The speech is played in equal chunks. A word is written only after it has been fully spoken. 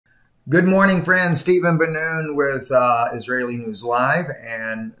Good morning, friends. Stephen Ben-Nun with Israeli News Live,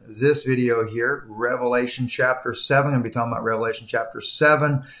 and this video here, Revelation chapter 7. I'm going to be talking about Revelation chapter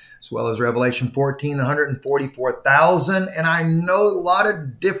 7, as well as Revelation 14, the 144,000. And I know a lot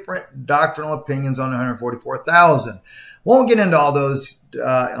of different doctrinal opinions on the 144,000. Won't get into all those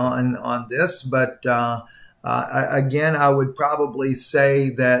on this, but again, I would probably say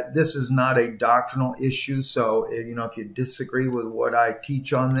that this is not a doctrinal issue. So, if you disagree with what I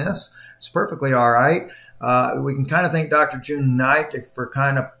teach on this, it's perfectly all right. We can kind of thank Dr. June Knight for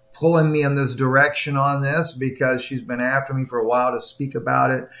kind of pulling me in this direction on this, because she's been after me for a while to speak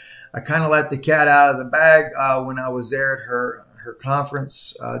about it. I kind of let the cat out of the bag when I was there at her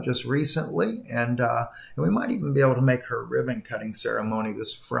conference just recently, and we might even be able to make her ribbon cutting ceremony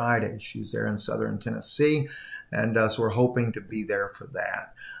this Friday. She's there in southern Tennessee, and so we're hoping to be there for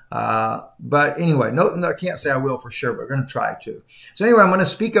that. But anyway, no, I can't say I will for sure, but we're going to try to. So anyway, I'm going to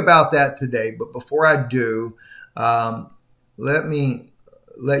speak about that today, but before I do, let me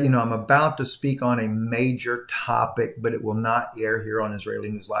let you know I'm about to speak on a major topic, but it will not air here on Israeli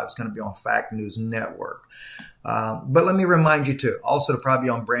News Live. It's going to be on Fact News Network. But let me remind you too, also to probably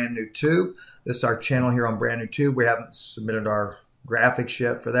on Brand New Tube. This is our channel here on Brand New Tube. We haven't submitted our graphics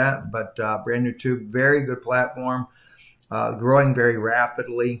yet for that, but Brand New Tube, very good platform, growing very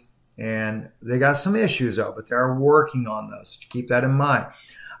rapidly. And they got some issues though, but they're working on this. Keep that in mind.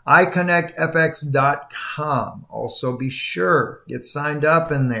 iConnectFX.com. Also be sure, get signed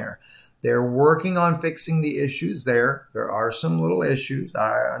up in there. They're working on fixing the issues there. There are some little issues.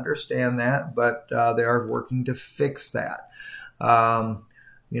 I understand that, but they are working to fix that.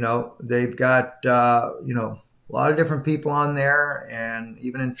 They've got, a lot of different people on there, and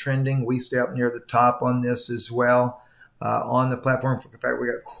even in trending, we stay up near the top on this as well on the platform. In fact, we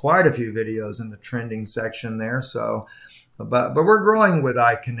got quite a few videos in the trending section there. So, but we're growing with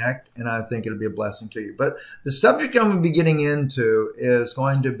iConnect, and I think it'll be a blessing to you. But the subject I'm going to be getting into is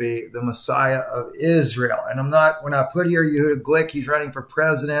going to be the Messiah of Israel. And I'm not, when I put here Yehuda Glick, he's running for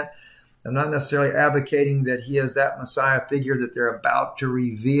president, I'm not necessarily advocating that he is that Messiah figure that they're about to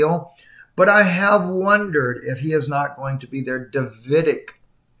reveal. But I have wondered if he is not going to be their Davidic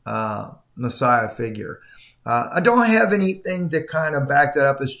Messiah figure. I don't have anything to kind of back that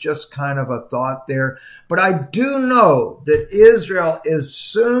up. It's just kind of a thought there. But I do know that Israel is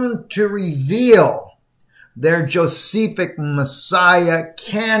soon to reveal their Josephic Messiah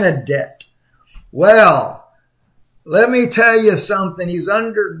candidate. Well, let me tell you something. He's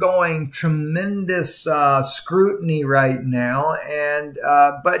undergoing tremendous scrutiny right now, and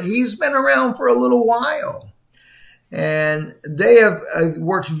but he's been around for a little while. And they have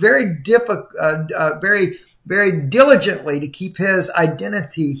worked very diligently to keep his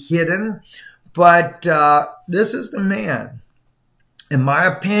identity hidden. But this is the man. In my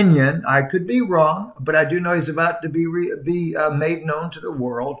opinion, I could be wrong, but I do know he's about to be made known to the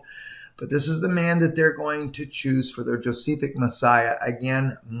world. But this is the man that they're going to choose for their Josephic Messiah.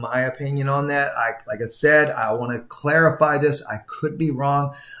 Again, my opinion on that, like I said, I want to clarify this. I could be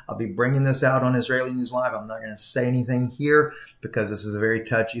wrong. I'll be bringing this out on Israeli News Live. I'm not going to say anything here because this is a very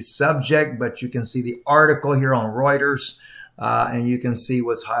touchy subject, but you can see the article here on Reuters, and you can see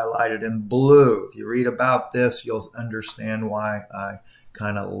what's highlighted in blue. If you read about this, you'll understand why I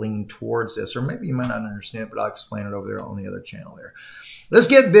kind of lean towards this, or maybe you might not understand it, but I'll explain it over there on the other channel there. Let's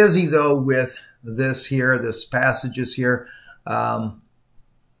get busy though with this here, this passages here.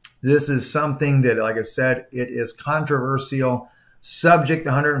 This is something that, like I said, it is controversial subject,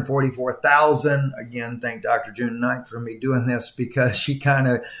 144,000. Again, thank Dr. June Knight for me doing this, because she kind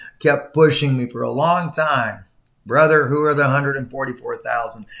of kept pushing me for a long time. Brother, who are the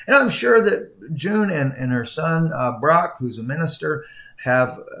 144,000? And I'm sure that June and her son, Brock, who's a minister,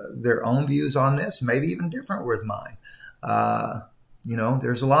 have their own views on this, maybe even different with mine.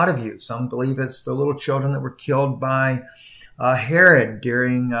 There's a lot of views. Some believe it's the little children that were killed by Herod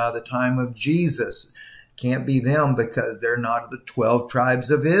during the time of Jesus. Can't be them because they're not of the 12 tribes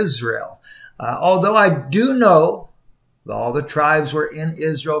of Israel. Although I do know all the tribes were in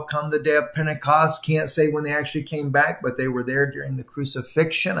Israel come the day of Pentecost. Can't say when they actually came back, but they were there during the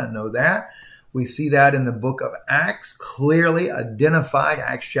crucifixion. I know that. We see that in the book of Acts, clearly identified,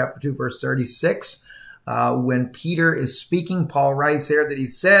 Acts chapter 2, verse 36. When Peter is speaking, Paul writes there that he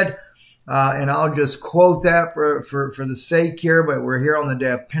said, and I'll just quote that for the sake here, but we're here on the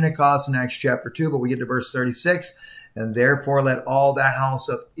day of Pentecost in Acts chapter 2, but we get to verse 36, and therefore let all the house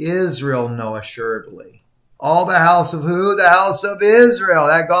of Israel know assuredly. All the house of who? The house of Israel,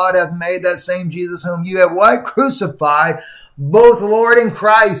 that God hath made that same Jesus whom you have what? Crucified, both Lord and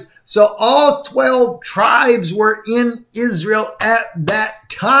Christ. So all 12 tribes were in Israel at that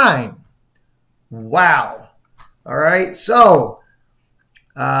time. Wow. All right. So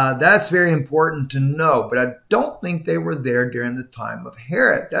that's very important to know. But I don't think they were there during the time of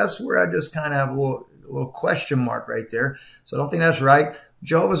Herod. That's where I just kind of have a little question mark right there. So I don't think that's right.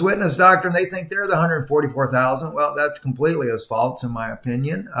 Jehovah's Witness doctrine, they think they're the 144,000. Well, that's completely as false in my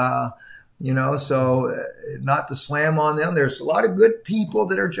opinion. You know, so not to slam on them. There's a lot of good people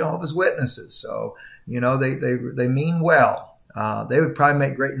that are Jehovah's Witnesses. So, you know, they mean well. They would probably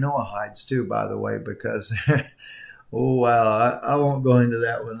make great Noahides too, by the way, because, oh, wow, I won't go into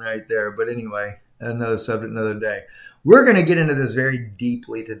that one right there. But anyway, another subject, another day. We're going to get into this very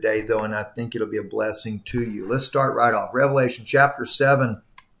deeply today, though, and I think it'll be a blessing to you. Let's start right off. Revelation chapter 7.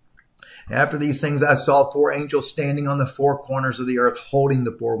 After these things, I saw 4 angels standing on the 4 corners of the earth, holding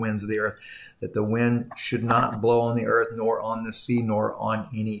the 4 winds of the earth, that the wind should not blow on the earth, nor on the sea, nor on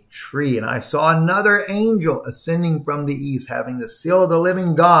any tree. And I saw another angel ascending from the east, having the seal of the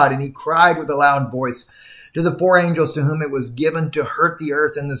living God. And he cried with a loud voice to the 4 angels to whom it was given to hurt the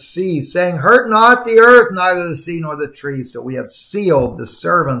earth and the sea, saying, hurt not the earth, neither the sea nor the trees, till we have sealed the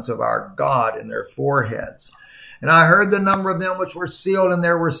servants of our God in their foreheads. And I heard the number of them which were sealed, and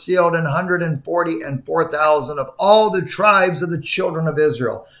there were sealed 144,000 of all the tribes of the children of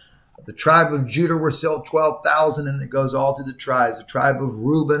Israel. Of the tribe of Judah were sealed 12,000, and it goes all through the tribes. The tribe of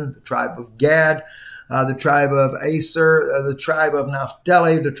Reuben, the tribe of Gad, the tribe of Aser, the tribe of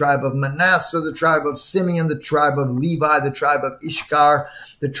Naphtali, the tribe of Manasseh, the tribe of Simeon, the tribe of Levi, the tribe of Issachar,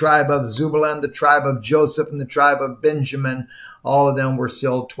 the tribe of Zebulun, the tribe of Joseph, and the tribe of Benjamin. All of them were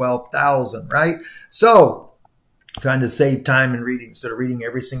sealed 12,000, right? So, trying to save time in reading instead of reading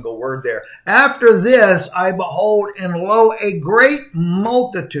every single word there. After this, I behold, and lo, a great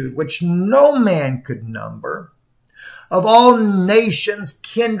multitude, which no man could number, of all nations,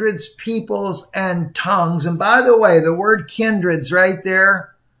 kindreds, peoples, and tongues. And by the way, the word kindreds right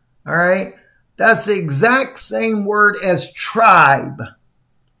there, all right, that's the exact same word as tribe.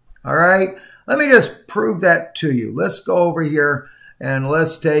 All right, let me just prove that to you. Let's go over here and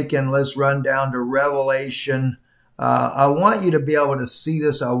let's run down to Revelation. I want you to be able to see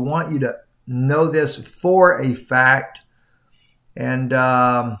this. I want you to know this for a fact. And,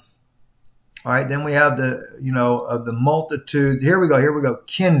 all right, then we have of the multitude. Here we go.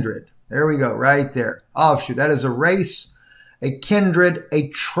 Kindred. There we go, right there. Offshoot. That is a race, a kindred, a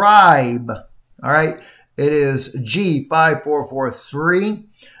tribe. All right. It is G5443.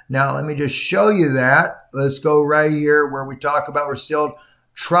 Now, let me just show you that. Let's go right here where we talk about we're still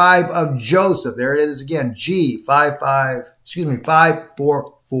tribe of Joseph. There it is again.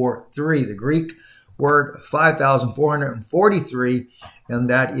 G5443. The Greek word 5,443. And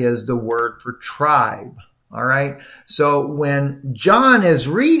that is the word for tribe. All right. So when John is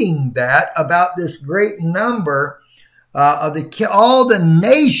reading that about this great number of all the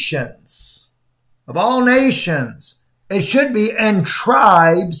nations, of all nations, it should be, and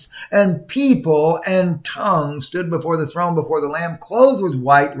tribes and people and tongues stood before the throne, before the Lamb, clothed with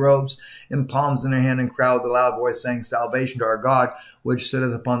white robes and palms in their hand, and cried with a loud voice, saying, salvation to our God, which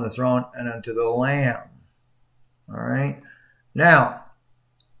sitteth upon the throne, and unto the Lamb. All right. Now,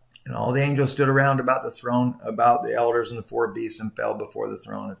 and all the angels stood around about the throne, about the elders and the 4 beasts, and fell before the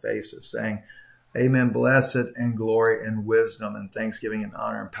throne of faces, saying, amen, blessed and glory and wisdom and thanksgiving and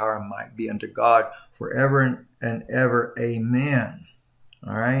honor and power and might be unto God forever and ever. Amen.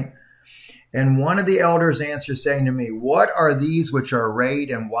 All right. And one of the elders answered, saying to me, what are these which are arrayed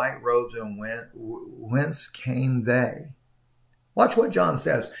in white robes, and whence came they? Watch what John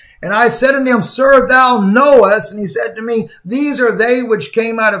says. And I said unto him, sir, thou knowest. And he said to me, these are they which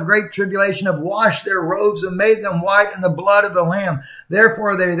came out of great tribulation, have washed their robes and made them white in the blood of the Lamb.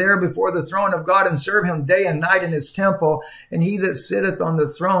 Therefore they are there before the throne of God, and serve him day and night in his temple. And he that sitteth on the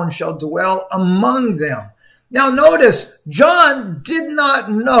throne shall dwell among them. Now notice, John did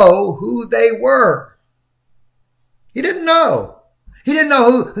not know who they were. He didn't know. He didn't know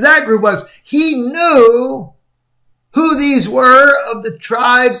who that group was. He knew who these were of the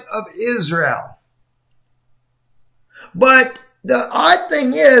tribes of Israel. But the odd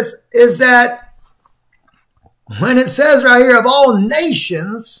thing is that when it says right here of all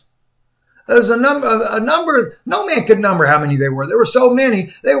nations, there's a number, no man could number how many they were. There were so many.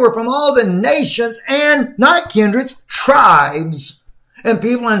 They were from all the nations, and not kindreds, tribes and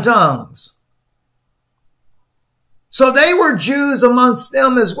people and tongues. So they were Jews amongst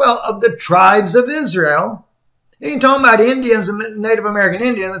them as well, of the tribes of Israel. He ain't talking about Indians and Native American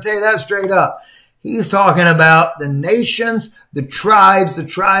Indians. I'll tell you that straight up. He's talking about the nations, the tribes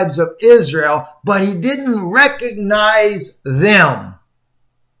of Israel, but he didn't recognize them.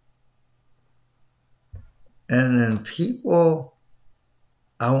 And then people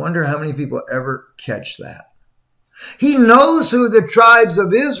I wonder how many people ever catch that. He knows who the tribes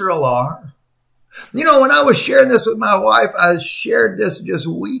of Israel are. You know, when I was sharing this with my wife, I shared this just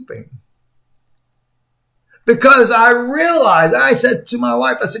weeping. Because I realized, I said to my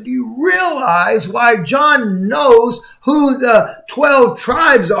wife, I said, do you realize why John knows who the 12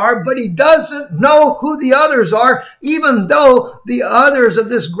 tribes are, but he doesn't know who the others are, even though the others of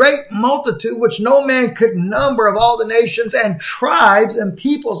this great multitude, which no man could number, of all the nations and tribes and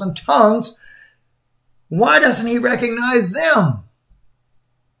peoples and tongues, why doesn't he recognize them?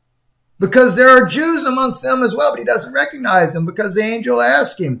 Because there are Jews amongst them as well, but he doesn't recognize them because the angel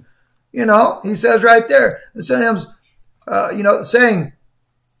asked him. You know, he says right there, saying, because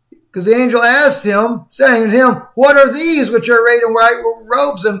the angel asked him, saying to him, what are these which are arrayed in white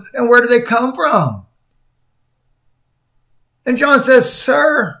robes, and where do they come from? And John says,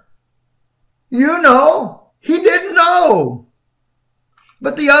 sir, you know, he didn't know.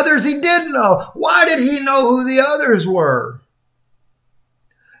 But the others he did know. Why did he know who the others were?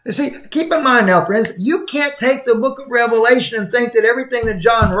 You see, keep in mind now, friends, you can't take the book of Revelation and think that everything that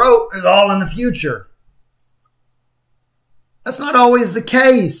John wrote is all in the future. That's not always the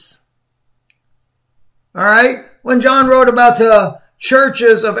case. All right? When John wrote about the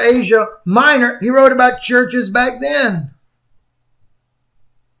churches of Asia Minor, he wrote about churches back then.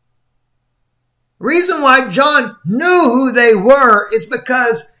 The reason why John knew who they were is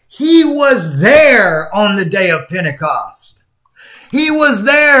because he was there on the day of Pentecost. He was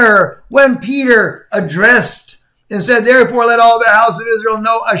there when Peter addressed and said, therefore let all the house of Israel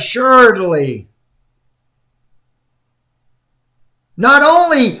know assuredly. Not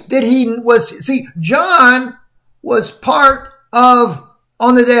only did John was part of,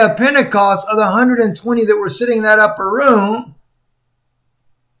 on the day of Pentecost, of the 120 that were sitting in that upper room.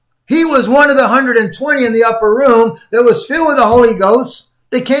 He was one of the 120 in the upper room that was filled with the Holy Ghost.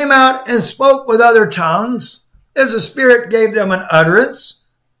 They came out and spoke with other tongues as the Spirit gave them an utterance.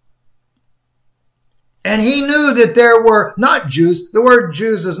 And he knew that there were not Jews. The word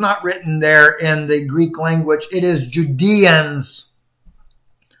Jews is not written there in the Greek language. It is Judeans.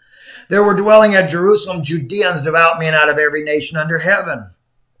 There were dwelling at Jerusalem Judeans, devout men out of every nation under heaven.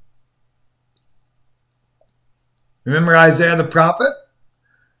 Remember Isaiah the prophet?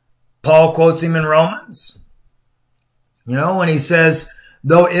 Paul quotes him in Romans. You know, when he says,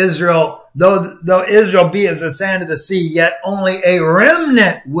 though Israel be as the sand of the sea, yet only a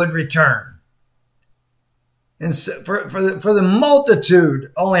remnant would return. And for the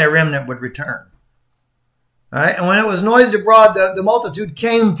multitude, only a remnant would return. All right? And when it was noised abroad, the multitude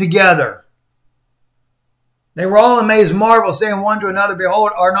came together. They were all amazed, marvel, saying one to another,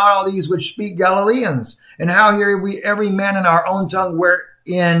 behold, are not all these which speak Galileans? And how hear we every man in our own tongue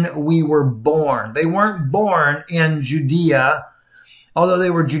wherein we were born? They weren't born in Judea, although they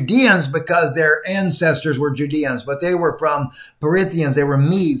were Judeans because their ancestors were Judeans, but they were from Parthians, they were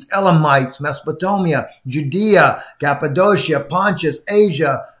Medes, Elamites, Mesopotamia, Judea, Cappadocia, Pontus,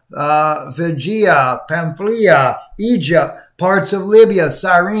 Asia, Phrygia, Pamphylia, Egypt, parts of Libya,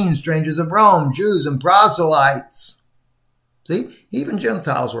 Cyrene, strangers of Rome, Jews and proselytes. See, even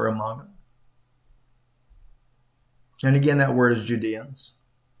Gentiles were among them. And again, that word is Judeans.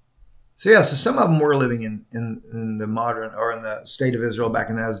 So yeah, so some of them were living in the modern, or in the state of Israel back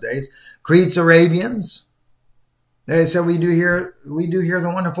in those days. Cretes, Arabians. They said, we do hear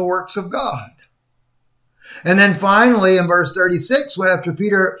the wonderful works of God. And then finally, in verse 36, after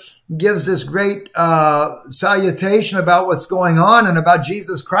Peter gives this great salutation about what's going on and about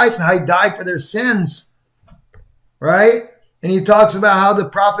Jesus Christ and how he died for their sins, right? And he talks about how the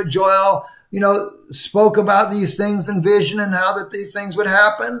prophet Joel, spoke about these things in vision and how that these things would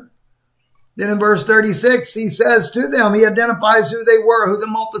happen. Then in verse 36, he says to them, he identifies who they were, who the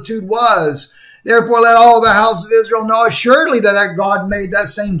multitude was. Therefore, let all the house of Israel know assuredly that God made that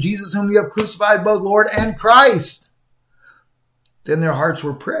same Jesus whom you have crucified, both Lord and Christ. Then their hearts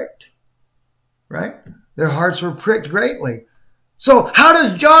were pricked, right? Their hearts were pricked greatly. So how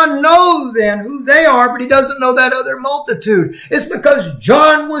does John know then who they are, but he doesn't know that other multitude? It's because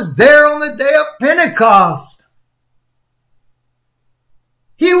John was there on the day of Pentecost.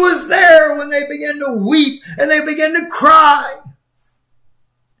 He was there when they began to weep and they began to cry.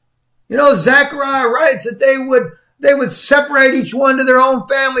 Zechariah writes that they would separate each one to their own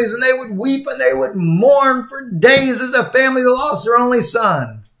families, and they would weep and they would mourn for days as a family that lost their only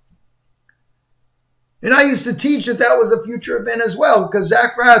son. And I used to teach that was a future event as well, because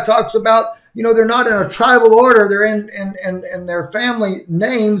Zechariah talks about, they're not in a tribal order, they're in their family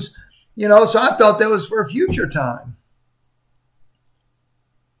names, so I thought that was for a future time.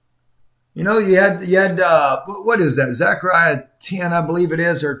 You know, you had what is that? Zechariah 10, I believe it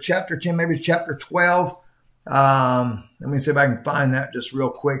is, or chapter 10, maybe it's chapter 12. Let me see if I can find that just real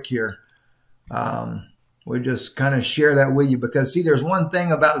quick here. We just kind of share that with you because, see, there's one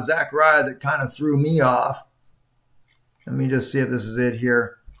thing about Zechariah that kind of threw me off. Let me just see if this is it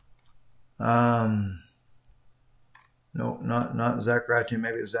here. No, not Zechariah 10,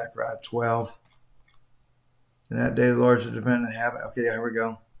 maybe it's Zechariah 12. In that day, the Lord shall defend the heaven. Okay, here we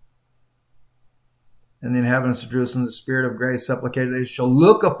go. And the inhabitants of Jerusalem, the spirit of grace supplicated, they shall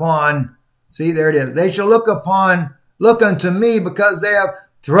look upon, see, there it is. They shall look unto me because they have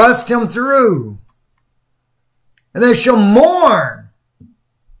thrust him through. And they shall mourn.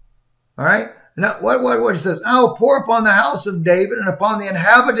 All right. Now, what he says, I will pour upon the house of David and upon the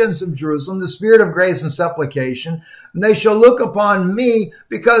inhabitants of Jerusalem the spirit of grace and supplication. And they shall look upon me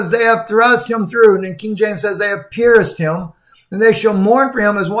because they have thrust him through. And then King James says they have pierced him. And they shall mourn for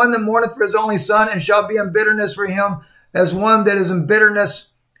him as one that mourneth for his only son, and shall be in bitterness for him as one that is in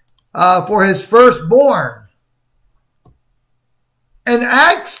bitterness for his firstborn. And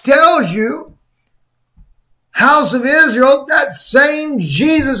Acts tells you, house of Israel, that same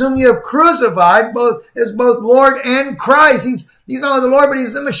Jesus whom you have crucified is both Lord and Christ. He's not the Lord, but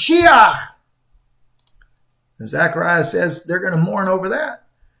he's the Mashiach. And Zechariah says they're going to mourn over that.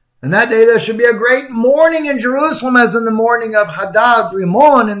 And that day there should be a great mourning in Jerusalem, as in the mourning of Hadad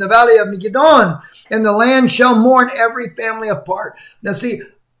Rimon in the valley of Megiddon. And the land shall mourn every family apart. Now see,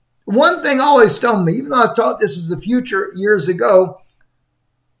 one thing always stumbled me, even though I thought this is the future years ago.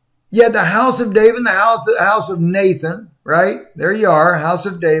 You had the house of David and the house of Nathan, right? There you are, house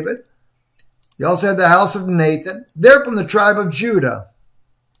of David. You also had the house of Nathan. They're from the tribe of Judah.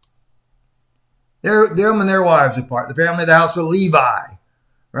 Them and their wives apart. The family of the house of Levi.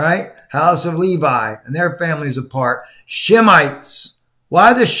 Right? House of Levi and their families apart. Shemites.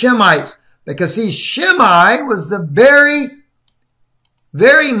 Why the Shemites? Because see, Shimei was the very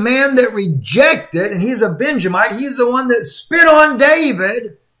man that rejected, and he's a Benjamite. He's the one that spit on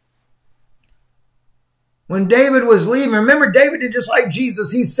David when David was leaving. Remember, David did just like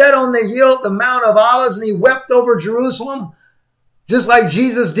Jesus. He sat on the hill, the Mount of Olives, and he wept over Jerusalem. Just like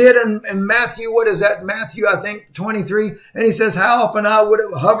Jesus did in Mathew, what is that? Mathew, I think, 23. And he says, how often I would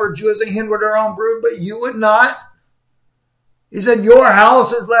have hovered you as a hen with her own brood, but you would not. He said, your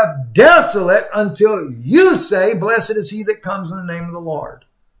house is left desolate until you say, blessed is he that comes in the name of the Lord.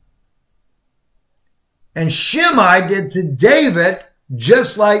 And Shimei did to David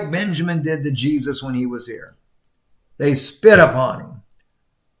just like Benjamin did to Jesus when he was here. They spit upon him.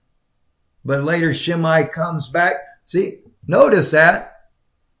 But later Shimei comes back. See, notice that.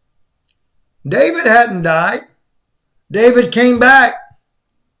 David hadn't died. David came back.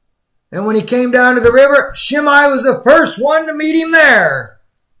 And when he came down to the river, Shimei was the first one to meet him there.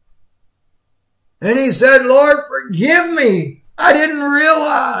 And he said, Lord, forgive me. I didn't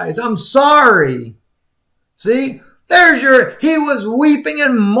realize. I'm sorry. See, he was weeping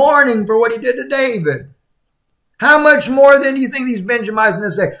and mourning for what he did to David. How much more then do you think these Benjamites in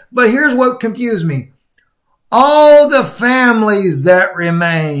this day? But here's what confused me. All the families that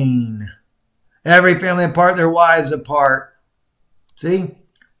remain, every family apart, their wives apart. See?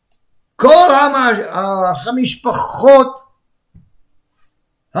 כל המשפחות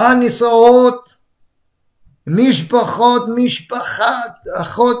הנישאות, משפחת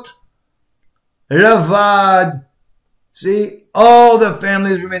אחות לבד. See, all the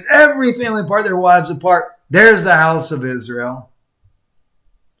families remain, every family apart, their wives apart. There's the house of Israel.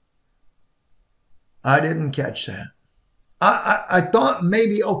 I didn't catch that. I thought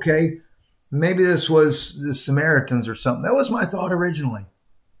maybe, okay, maybe this was the Samaritans or something. That was my thought originally.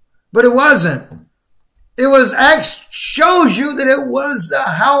 But it wasn't. It was, Acts shows you that it was the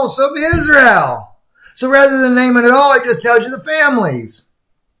house of Israel. So rather than naming it all, it just tells you the families.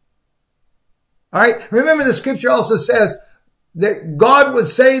 All right. Remember, the scripture also says that God would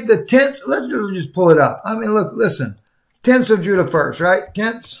save the tents. Let's just pull it up. I mean, look, listen. Tents of Judah first, right?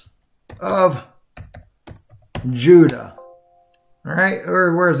 Tents of Judah. All right.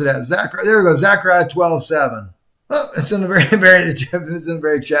 Or where is it at? Zechariah. There we go. Zechariah 12:7. Oh, it's in the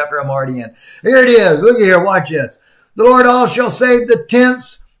very chapter I'm already in. Here it is. Look at here. Watch this. The Lord also shall save the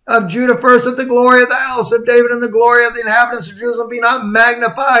tents of Judah first, that the glory of the house of David and the glory of the inhabitants of Jerusalem be not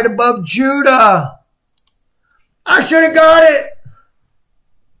magnified above Judah. I should have got it.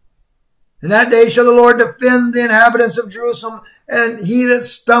 In that day shall the Lord defend the inhabitants of Jerusalem, and he that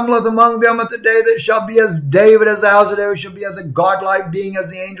stumbleth among them at the day that shall be as David, as the house of David shall be as a godlike being,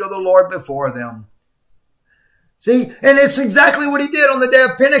 as the angel of the Lord before them. See, and it's exactly what he did on the day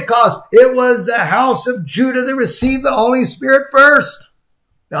of Pentecost. It was the house of Judah that received the Holy Spirit first.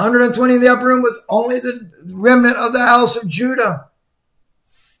 The 120 in the upper room was only the remnant of the house of Judah.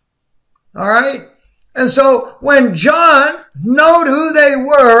 All right? And so when John knew who they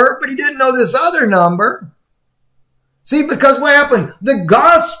were, but he didn't know this other number. See, because what happened? The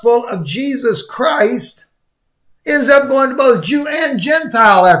gospel of Jesus Christ ends up going to both Jew and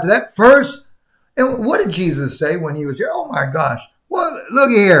Gentile after that. First, and what did Jesus say when he was here? Oh my gosh. Well, look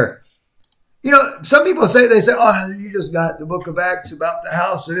here. You know, some people say, oh, you just got the book of Acts about the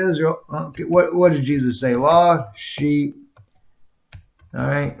house of Israel. Okay, what did Jesus say? Law, sheep. All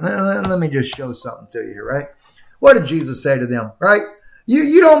right. Let me just show something to you here, right? What did Jesus say to them, right?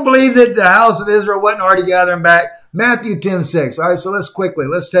 You don't believe that the house of Israel wasn't already gathering back? Matthew 10:6. All right, so let's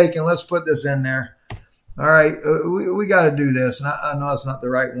put this in there. All right, we got to do this. And I know it's not the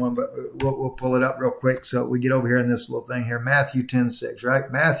right one, but we'll pull it up real quick so we get over here in this little thing here. Matthew 10:6, right?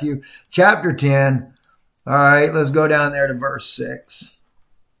 Matthew chapter 10. All right, let's go down there to verse 6.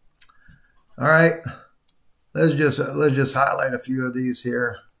 All right, let's just highlight a few of these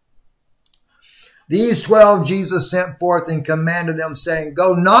here. These 12 Jesus sent forth and commanded them, saying,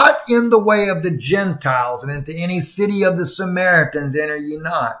 Go not in the way of the Gentiles, and into any city of the Samaritans enter ye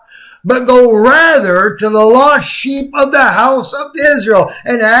not, but go rather to the lost sheep of the house of Israel.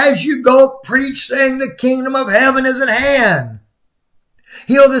 And as you go, preach, saying, The kingdom of heaven is at hand.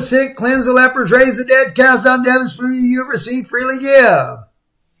 Heal the sick, cleanse the lepers, raise the dead, cast out devils, freely you receive, freely give.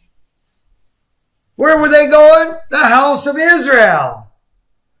 Where were they going? The house of Israel.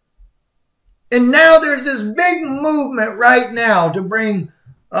 And now there's this big movement right now to bring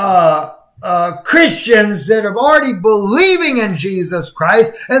Christians that are already believing in Jesus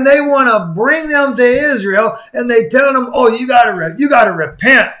Christ, and they want to bring them to Israel, and they tell them, oh, you got to repent.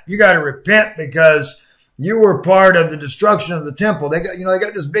 You got to repent because you were part of the destruction of the temple. They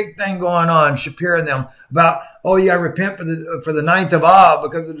got this big thing going on, Shapiro and them, about, oh, you got to repent for the 9th of Av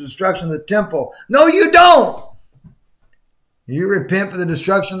because of the destruction of the temple. No, you don't. You repent for the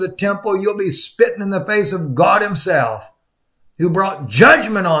destruction of the temple, you'll be spitting in the face of God himself, who brought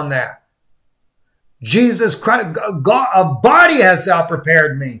judgment on that. Jesus Christ, God, a body has thou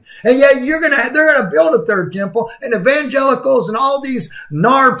prepared me. And yet they're going to build a third temple, and evangelicals and all these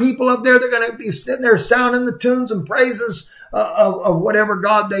NAR people up there, they're going to be sitting there sounding the tunes and praises of whatever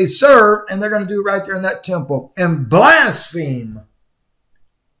God they serve, and they're going to do right there in that temple and blaspheme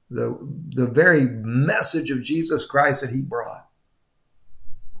the very message of Jesus Christ that he brought.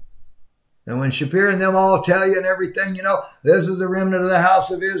 And when Shapiro and them all tell you and everything, this is the remnant of the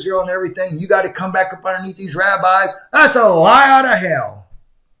house of Israel and everything, you got to come back up underneath these rabbis. That's a lie out of hell.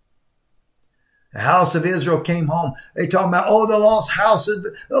 The house of Israel came home. They talking about, oh, the lost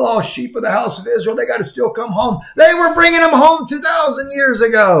sheep of the house of Israel, they got to still come home. They were bringing them home 2,000 years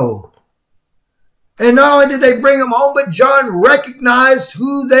ago. And not only did they bring them home, but John recognized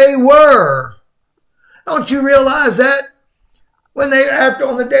who they were. Don't you realize that? When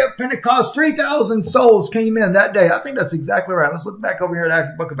on the day of Pentecost, 3,000 souls came in that day. I think that's exactly right. Let's look back over here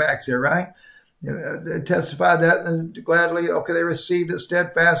at the book of Acts here, right? They testified that and gladly, okay, they received it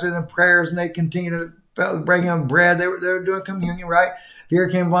steadfastly in prayers, and they continued to break of bread. They were doing communion, right? Fear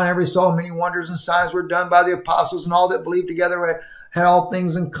came upon every soul. Many wonders and signs were done by the apostles, and all that believed together had all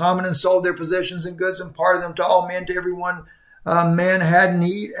things in common, and sold their possessions and goods, and parted them to all men. To every one man had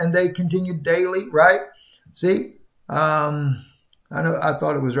need, and they continued daily, right? See, I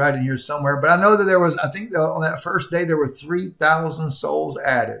thought it was right in here somewhere, but I know that there was, I think on that first day, there were 3,000 souls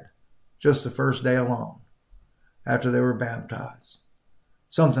added, just the first day alone, after they were baptized.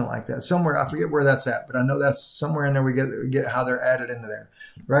 Something like that. Somewhere, I forget where that's at, but I know that's somewhere in there we get how they're added into there,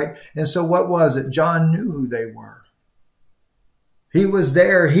 right? And so what was it? John knew who they were. He was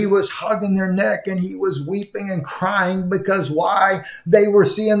there. He was hugging their neck, and he was weeping and crying because why? They were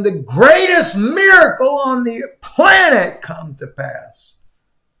seeing the greatest miracle on the planet come to pass.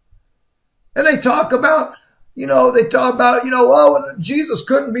 And they talk about, well, Jesus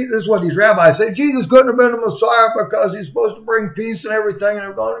couldn't be, this is what these rabbis say, Jesus couldn't have been the Messiah because he's supposed to bring peace and everything, and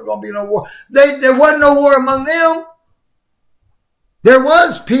there's going to be no war. There wasn't no war among them. There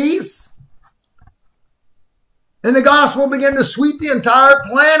was peace. And the gospel began to sweep the entire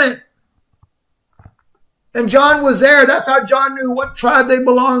planet. And John was there. That's how John knew what tribe they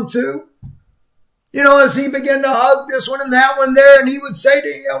belonged to. As he began to hug this one and that one there, and he would say to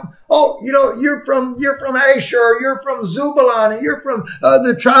him, oh, you're from Asher, you're from Zebulun, and you're from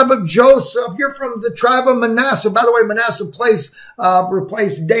the tribe of Joseph, you're from the tribe of Manasseh. By the way, Manasseh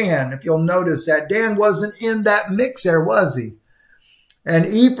replaced Dan, if you'll notice that. Dan wasn't in that mix there, was he? And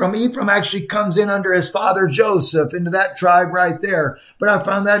Ephraim actually comes in under his father Joseph into that tribe right there. But I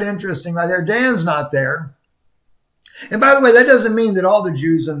found that interesting right there. Dan's not there. And by the way, that doesn't mean that all the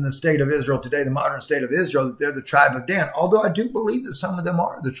Jews in the state of Israel today, the modern state of Israel, that they're the tribe of Dan. Although I do believe that some of them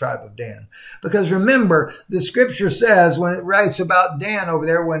are the tribe of Dan. Because remember, the scripture says, when it writes about Dan over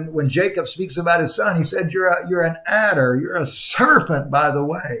there, when Jacob speaks about his son, he said, you're an adder, you're a serpent, by the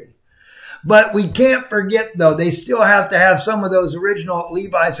way. But we can't forget, though, they still have to have some of those original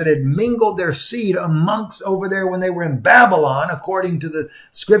Levites that had mingled their seed amongst over there when they were in Babylon, according to the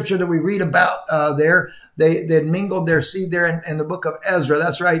scripture that we read about there. They had mingled their seed there in the book of Ezra.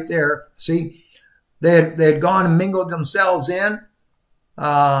 That's right there. See, they had gone and mingled themselves in. Where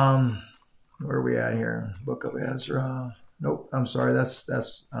are we at here? Book of Ezra. Nope, I'm sorry.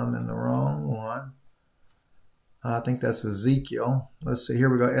 I'm in the wrong one. I think that's Ezekiel. Let's see. Here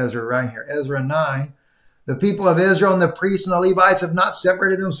we go. Ezra right here. Ezra 9. The people of Israel and the priests and the Levites have not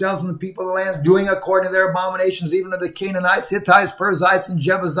separated themselves from the people of the land, doing according to their abominations, even of the Canaanites, Hittites, Perizzites, and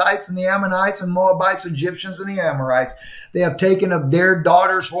Jebusites, and the Ammonites, and Moabites, Egyptians, and the Amorites. They have taken of their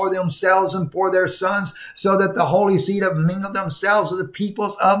daughters for themselves and for their sons, so that the holy seed have mingled themselves with the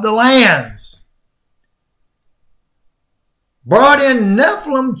peoples of the lands. Brought in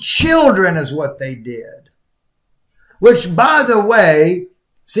Nephilim children is what they did. Which, by the way,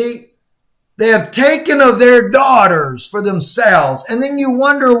 see, they have taken of their daughters for themselves. And then you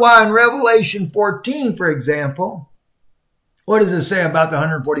wonder why in Revelation 14, for example, what does it say about the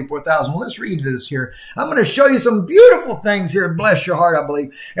 144,000? Well, let's read this here. I'm going to show you some beautiful things here. Bless your heart, I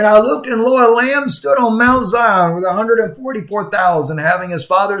believe. And I looked, and lo, a lamb stood on Mount Zion with 144,000, having his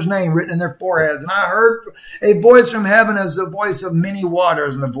father's name written in their foreheads. And I heard a voice from heaven as the voice of many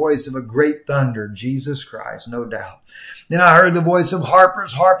waters and the voice of a great thunder, Jesus Christ, no doubt. Then I heard the voice of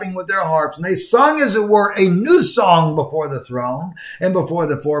harpers harping with their harps, and they sung, as it were, a new song before the throne and before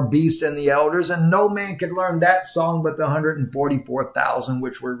the four beasts and the elders, and no man could learn that song but the 144,000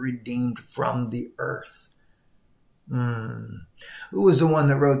 which were redeemed from the earth. Who was the one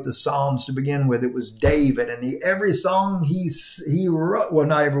that wrote the Psalms to begin with? It was David, and every song he wrote, well,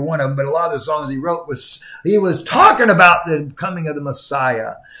 not every one of them, but a lot of the songs he wrote he was talking about the coming of the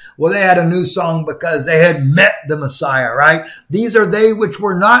Messiah. Well, they had a new song because they had met the Messiah, right? These are they which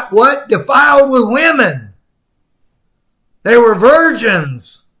were not what? Defiled with women. They were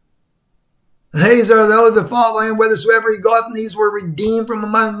virgins. These are those that follow him whithersoever he goeth, and these were redeemed from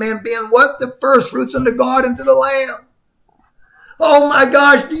among men, being what? The first fruits unto God and to the Lamb. Oh my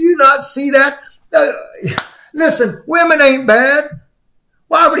gosh, do you not see that? Listen, women ain't bad.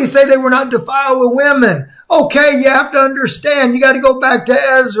 Why would he say they were not defiled with women? Okay, you have to understand. You got to go back to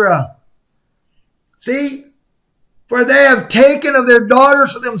Ezra. See? For they have taken of their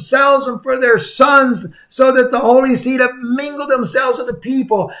daughters for themselves and for their sons, so that the holy seed have mingled themselves with the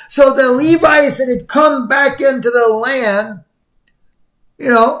people. So the Levites that had come back into the land,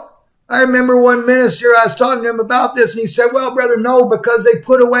 I remember one minister, I was talking to him about this, and he said, well, brother, no, because they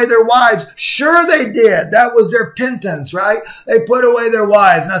put away their wives. Sure they did. That was their penance, right? They put away their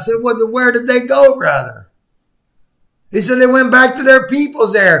wives. And I said, well, where did they go, brother? He said they went back to their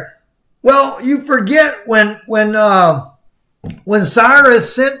peoples there. Well, you forget when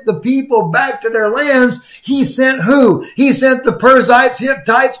Cyrus sent the people back to their lands, he sent who? He sent the Perizzites,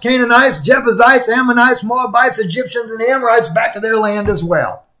 Hittites, Canaanites, Jebusites, Ammonites, Moabites, Egyptians, and the Amorites back to their land as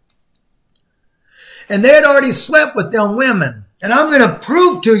well. And they had already slept with them women. And I'm going to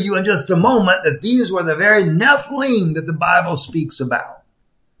prove to you in just a moment that these were the very Nephilim that the Bible speaks about.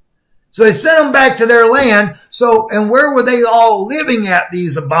 So they sent them back to their land. And where were they all living at,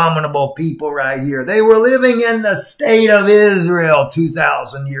 these abominable people right here? They were living in the state of Israel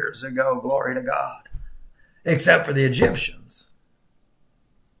 2,000 years ago. Glory to God. Except for the Egyptians.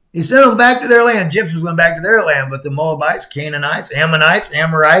 He sent them back to their land. Egyptians went back to their land, but the Moabites, Canaanites, Ammonites,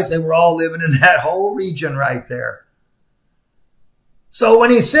 Amorites, they were all living in that whole region right there. So when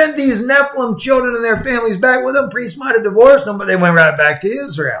he sent these Nephilim children and their families back with them, priests might have divorced them, but they went right back to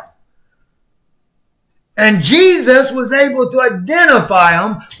Israel. And Jesus was able to identify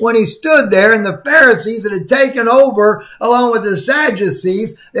them when he stood there, and the Pharisees that had taken over, along with the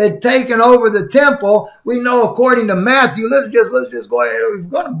Sadducees, that had taken over the temple. We know according to Mathew, let's just go ahead. We're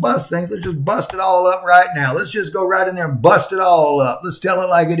going to bust things. Let's just bust it all up right now. Let's just go right in there and bust it all up. Let's tell it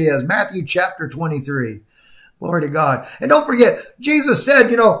like it is. Matthew chapter 23. Glory to God. And don't forget, Jesus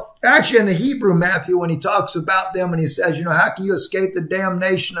said, actually in the Hebrew Matthew, when he talks about them and he says, how can you escape the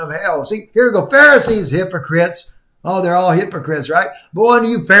damnation of hell? See, here we go. Pharisees, hypocrites. Oh, they're all hypocrites, right? Woe unto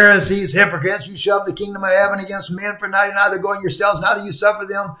you, Pharisees, hypocrites. You shove the kingdom of heaven against men, for neither go in yourselves, neither you suffer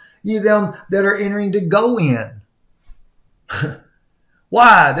them, ye them that are entering to go in.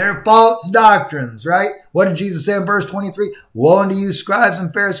 Why? They're false doctrines, right? What did Jesus say in verse 23? Woe unto you, scribes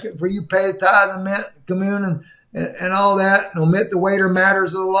and Pharisees, for you pay the tithe and mint, commune, and all that, and omit the weightier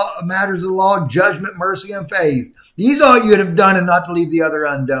matters of the law, judgment, mercy, and faith. These all you'd have done and not to leave the other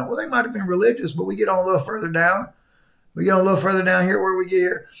undone. Well, they might have been religious, but we get on a little further down. We get on a little further down here where we get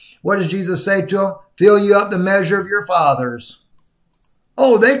here. What does Jesus say to them? Fill you up the measure of your fathers.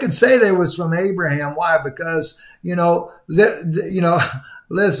 Oh, they could say they was from Abraham. Why? Because,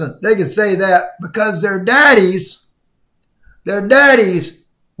 listen, they could say that because their daddies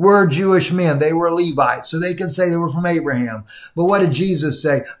were Jewish men. They were Levites. So they could say they were from Abraham. But what did Jesus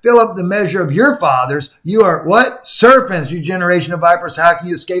say? Fill up the measure of your fathers. You are what? Serpents, you generation of vipers. How can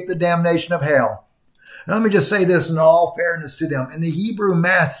you escape the damnation of hell? Now, let me just say this in all fairness to them. In the Hebrew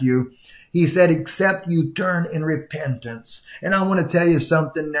Mathew, he said, except you turn in repentance. And I want to tell you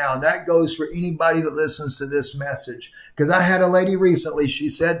something now. That goes for anybody that listens to this message. Because I had a lady recently, she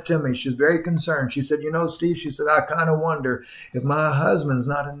said to me, she's very concerned. She said, Steve, she said, I kind of wonder if my husband's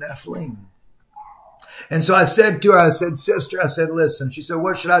not a Nephilim. And so I said to her, I said, sister, I said, listen. She said,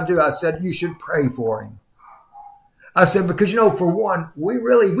 what should I do? I said, you should pray for him. I said, because, for one,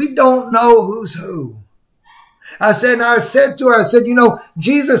 we don't know who's who. I said to her,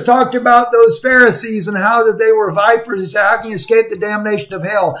 Jesus talked about those Pharisees and how that they were vipers. He said, how can you escape the damnation of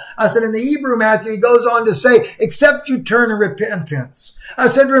hell? I said, in the Hebrew Mathew, he goes on to say, except you turn in repentance. I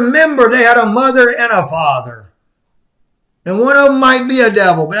said, remember, they had a mother and a father. And one of them might be a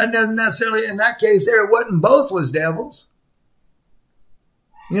devil, but that doesn't necessarily, in that case there, it wasn't both was devils.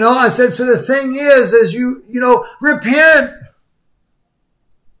 I said, so the thing is you repent.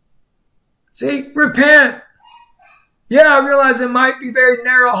 See, repent. Yeah, I realize it might be very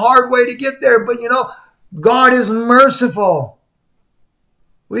narrow, hard way to get there, but God is merciful.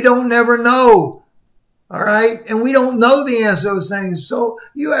 We don't never know. All right. And we don't know the answer to those things. So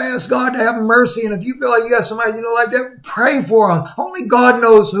you ask God to have mercy. And if you feel like you got somebody, like that, pray for them. Only God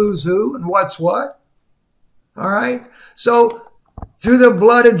knows who's who and what's what. All right. So through the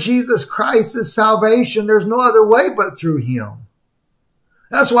blood of Jesus Christ is salvation. There's no other way but through him.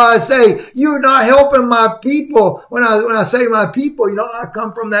 That's why I say, you're not helping my people. When I say my people, I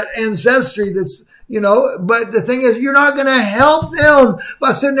come from that ancestry that's, but the thing is, you're not going to help them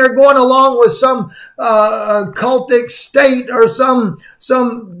by sitting there going along with some cultic state or some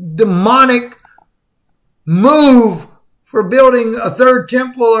demonic move for building a third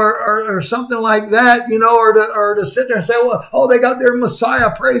temple or something like that, or to sit there and say, well, they got their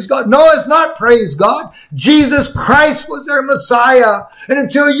Messiah, praise God. No, it's not praise God. Jesus Christ was their Messiah. And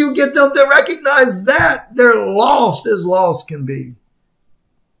until you get them to recognize that, they're lost as lost can be.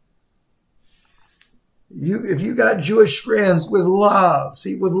 If you got Jewish friends with love,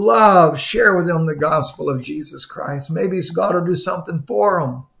 share with them the gospel of Jesus Christ. Maybe God will do something for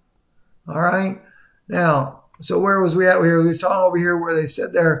them. All right. Now, so where was we at here? We were talking over here where they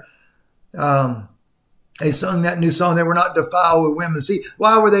said there, they sung that new song. They were not defiled with women. See,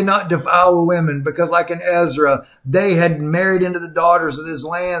 why were they not defiled with women? Because like in Ezra, they had married into the daughters of this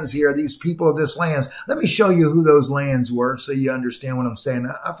lands here, these people of this lands. Let me show you who those lands were so you understand what I'm saying.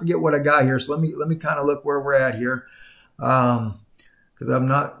 I forget what I got here. So let me kind of look where we're at here. Because I'm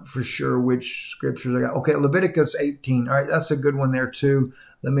not for sure which scriptures I got. Okay, Leviticus 18. All right, that's a good one there too.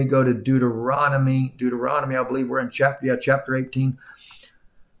 Let me go to Deuteronomy. Deuteronomy, I believe we're in chapter 18.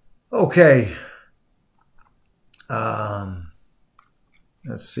 Okay.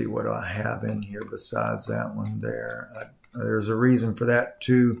 Let's see, what do I have in here besides that one there? There's a reason for that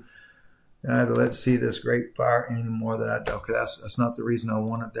too. Let's see this great fire anymore that I do. Okay, that's not the reason I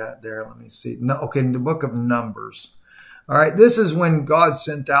wanted that there. Let me see. No, okay, in the book of Numbers. All right, this is when God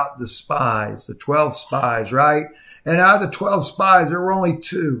sent out the spies, the 12 spies, right? And out of the 12 spies, there were only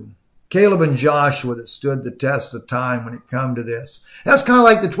 2, Caleb and Joshua, that stood the test of time when it come to this. That's kind of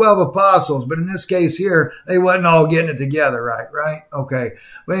like the 12 apostles, but in this case here, they wasn't all getting it together, right? Okay.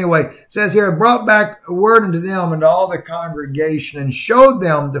 But anyway, it says here, brought back a word unto them and to all the congregation and showed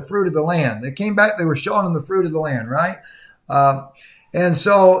them the fruit of the land. They came back, they were showing them the fruit of the land, right? And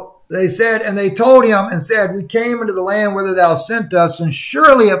so they said, and they told him and said, we came into the land whither thou sent us, and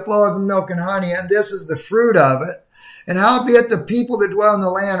surely it floweth with milk and honey, and this is the fruit of it. And howbeit the people that dwell in the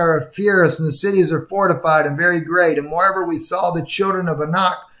land are fierce, and the cities are fortified and very great. And moreover, we saw the children of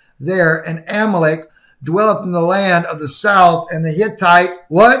Anak there, and Amalek dwelleth in the land of the south, and the Hittite,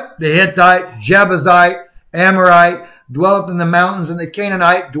 what? The Hittite, Jebusite, Amorite, dwelleth in the mountains, and the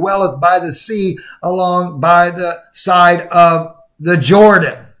Canaanite dwelleth by the sea along by the side of the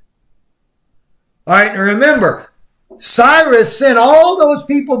Jordan. All right, and remember, Cyrus sent all those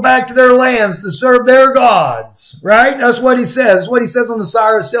people back to their lands to serve their gods, right? That's what he says. That's what he says on the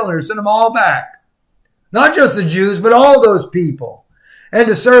Cyrus cylinder. Send them all back. Not just the Jews, but all those people. And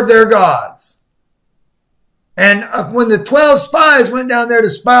to serve their gods. And when the 12 spies went down there to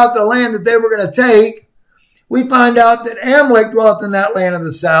spy out the land that they were going to take, we find out that Amalek dwelt in that land of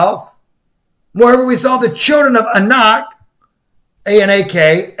the south. Moreover, we saw the children of Anak,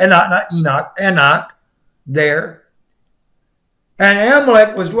 A-N-A-K, not Enoch, Anak, there. And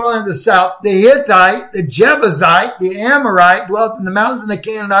Amalek was dwelling in the south. The Hittite, the Jebusite, the Amorite dwelt in the mountains, and the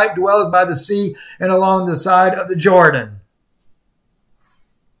Canaanite dwelleth by the sea and along the side of the Jordan.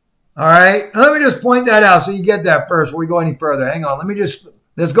 All right. Now, let me just point that out so you get that first before we go any further. Hang on.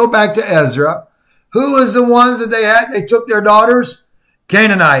 Let's go back to Ezra. Who was the ones that they had? They took their daughters?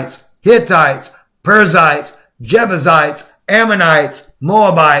 Canaanites, Hittites, Perizzites, Jebusites, Ammonites,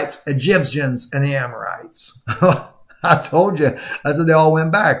 Moabites, Egyptians, and the Amorites. I told you. I said they all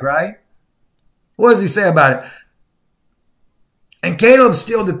went back, right? What does he say about it? And Caleb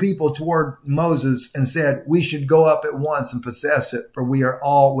stilled the people toward Moses and said, we should go up at once and possess it, for we are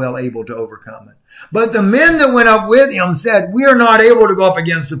all well able to overcome it. But the men that went up with him said, we are not able to go up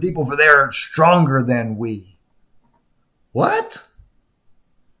against the people, for they are stronger than we. What?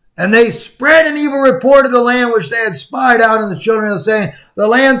 And they spread an evil report of the land which they had spied out, and the children of saying, the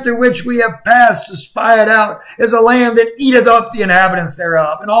land through which we have passed to spy it out is a land that eateth up the inhabitants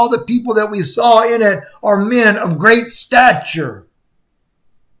thereof. And all the people that we saw in it are men of great stature.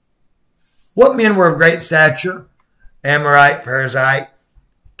 What men were of great stature? Amorite, Perizzite,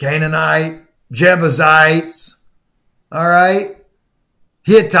 Canaanite, Jebusites, all right?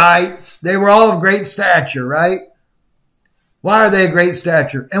 Hittites. They were all of great stature, right? Why are they of great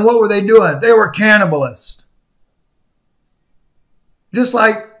stature? And what were they doing? They were cannibalists. Just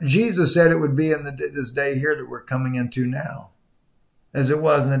like Jesus said it would be in this day here that we're coming into now. As it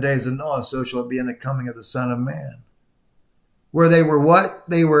was in the days of Noah, so shall it be in the coming of the Son of Man. Where they were what?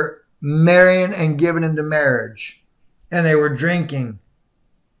 They were marrying and giving into marriage. And they were drinking.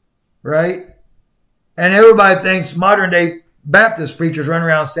 Right? And everybody thinks modern day Baptist preachers run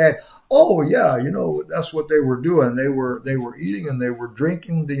around saying, oh yeah, that's what they were doing. They were eating and they were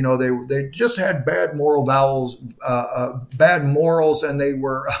drinking. They just had bad morals, and they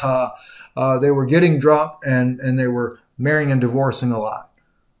were getting drunk and they were marrying and divorcing a lot.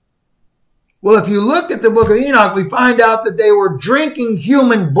 Well, if you look at the book of Enoch, we find out that they were drinking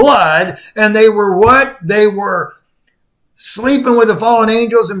human blood, and they were what? They were sleeping with the fallen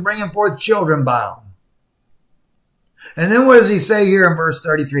angels and bringing forth children by them. And then what does he say here in verse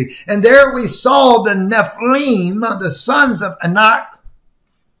 33? And there we saw the Nephilim, the sons of Anak,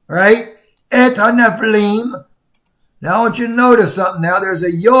 right? Et ha-Nephilim. Now I want you to notice something now. There's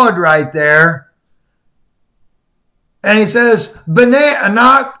a yod right there. And he says, B'nai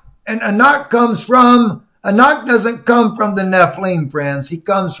Anak, and Anak doesn't come from the Nephilim, friends. He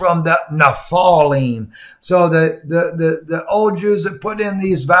comes from the Nephalim. So the old Jews that put in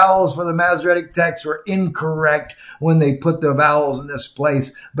these vowels for the Masoretic text were incorrect when they put the vowels in this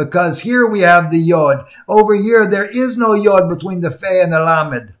place. Because here we have the Yod. Over here, there is no Yod between the Fe and the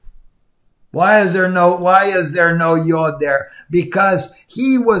Lamed. Why is there no Yod there? Because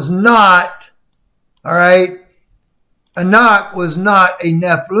he was not, all right, Anak was not a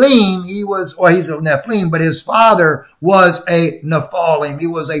Nephilim. He's a Nephilim, but his father was a Nephalim. He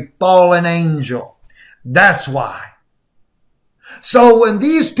was a fallen angel. That's why. So when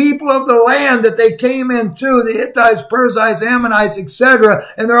these people of the land that they came into, the Hittites, Perizzites, Ammonites, etc.,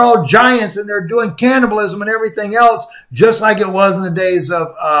 and they're all giants and they're doing cannibalism and everything else, just like it was in the days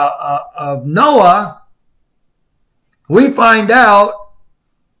of Noah, we find out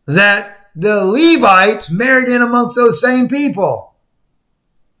that the Levites married in amongst those same people.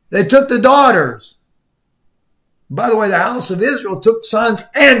 They took the daughters. By the way, the house of Israel took sons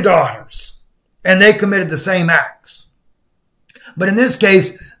and daughters, and they committed the same acts. But in this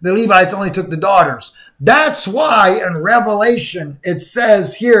case, the Levites only took the daughters. That's why in Revelation, it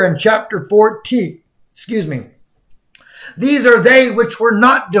says here in chapter 14, these are they which were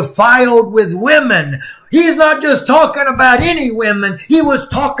not defiled with women. He's not just talking about any women. He was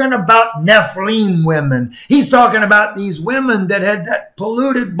talking about Nephilim women. He's talking about these women that had that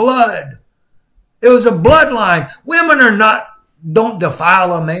polluted blood. It was a bloodline. Women don't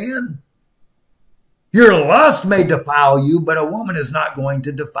defile a man. Your lust may defile you, but a woman is not going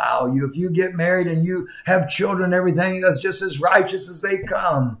to defile you. If you get married and you have children and everything, that's just as righteous as they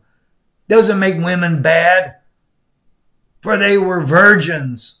come. Doesn't make women bad. For they were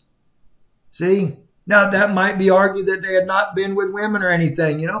virgins. See? Now that might be argued that they had not been with women or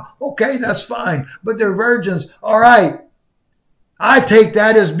anything, Okay, that's fine. But they're virgins. All right. I take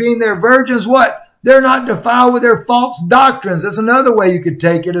that as being their virgins. What? They're not defiled with their false doctrines. That's another way you could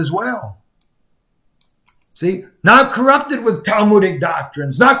take it as well. See, not corrupted with Talmudic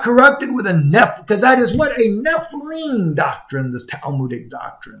doctrines, not corrupted with a because that is what a Nephilim doctrine, this Talmudic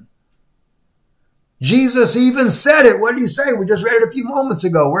doctrine. Jesus even said it. What did he say? We just read it a few moments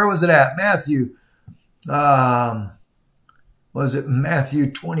ago. Where was it at? Matthew. Was it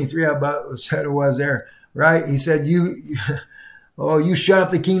Matthew 23? I about said it was there, right? He said, you shut up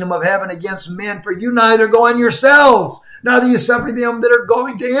the kingdom of heaven against men, for you neither go in yourselves, neither you suffer them that are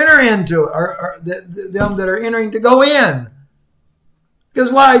going to enter into, or them that are entering to go in.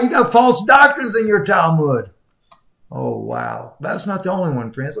 Because why? You got false doctrines in your Talmud. Oh, wow. That's not the only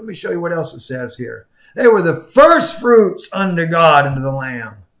one, friends. Let me show you what else it says here. They were the first fruits unto God and to the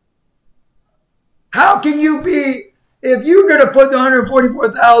Lamb. How can you be, if you're going to put the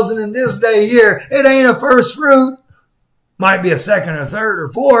 144,000 in this day here, it ain't a first fruit. Might be a second or third or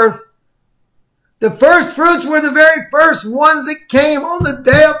fourth. The first fruits were the very first ones that came on the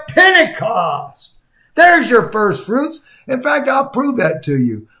day of Pentecost. There's your first fruits. In fact, I'll prove that to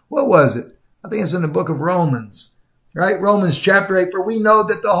you. What was it? I think it's in the book of Romans. Right? Romans chapter 8. For we know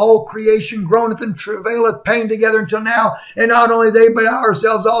that the whole creation groaneth and travaileth pain together until now. And not only they, but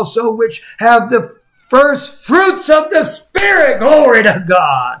ourselves also, which have the first fruits of the Spirit. Glory to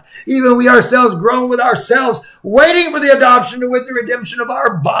God. Even we ourselves groan with ourselves, waiting for the adoption to with the redemption of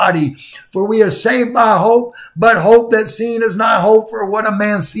our body. For we are saved by hope, but hope that seen is not hope. For what a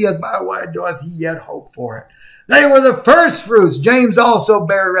man seeth by, why doth he yet hope for it? They were the first fruits. James also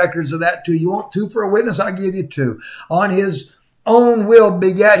bear records of that too. You want two for a witness? I'll give you two. On his own will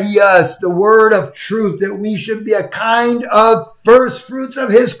begat he us, the word of truth, that we should be a kind of first fruits of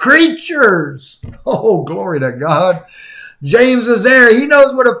his creatures. Oh, glory to God. James was there. He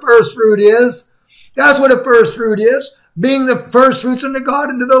knows what a first fruit is. That's what a first fruit is. Being the first fruits unto God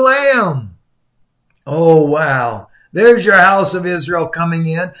and to the Lamb. Oh, wow. There's your house of Israel coming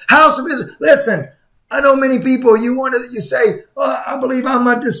in. House of Israel. Listen. I know many people, you say, oh, I believe I'm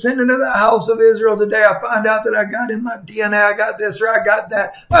a descendant of the house of Israel today. I find out that I got in my DNA, I got this or I got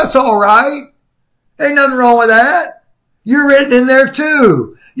that. That's all right. Ain't nothing wrong with that. You're written in there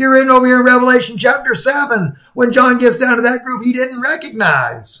too. You're written over here in Revelation chapter 7. When John gets down to that group, he didn't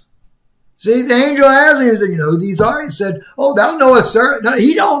recognize. See, the angel asked him, he said, you know who these are? He said, oh, thou knowest, sir. No,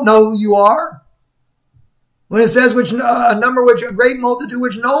 he don't know who you are. When it says which a number, which a great multitude,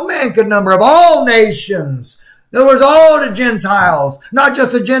 which no man could number, of all nations. In other words, all the Gentiles, not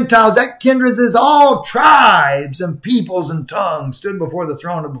just the Gentiles, that kindred is all tribes and peoples and tongues, stood before the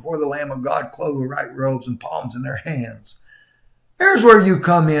throne and before the Lamb of God, clothed with white robes and palms in their hands. There's where you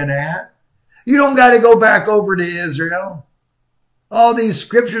come in at. You don't got to go back over to Israel. All these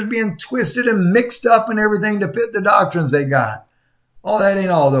scriptures being twisted and mixed up and everything to fit the doctrines they got. Oh, that ain't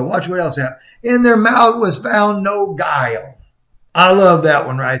all though. Watch what else happened. In their mouth was found no guile. I love that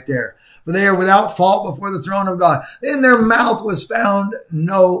one right there. For they are without fault before the throne of God. In their mouth was found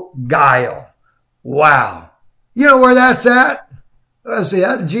no guile. Wow. You know where that's at? Let's see.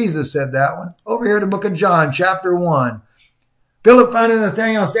 Jesus said that one. Over here in the book of John, chapter 1. Philip finding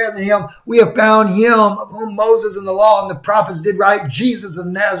Nathanael said to him, we have found him of whom Moses and the law and the prophets did write, Jesus of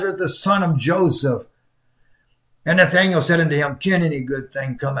Nazareth, the son of Joseph. And Nathanael said unto him, can any good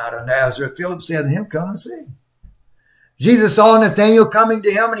thing come out of Nazareth? Philip said to him, come and see. Jesus saw Nathanael coming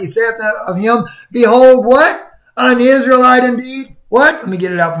to him, and he said of him, behold, what? An Israelite indeed. What? Let me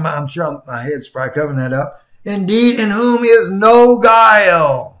get it out from I'm sure my head's probably covering that up. Indeed, in whom is no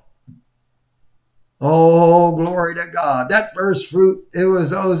guile. Oh, glory to God. That first fruit, it was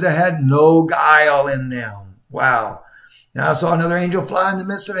those that had no guile in them. Wow. Now I saw another angel fly in the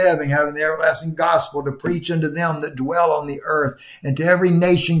midst of heaven, having the everlasting gospel to preach unto them that dwell on the earth, and to every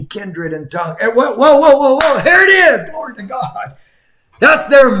nation, kindred, and tongue. And whoa. Here it is. Glory to God. That's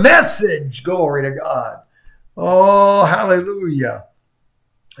their message. Glory to God. Oh, hallelujah.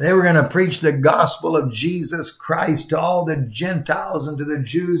 They were going to preach the gospel of Jesus Christ to all the Gentiles and to the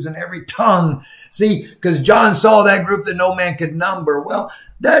Jews in every tongue. See, because John saw that group that no man could number. Well,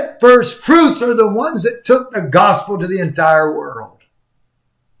 that first fruits are the ones that took the gospel to the entire world.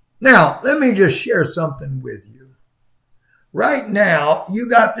 Now, let me just share something with you. Right now, you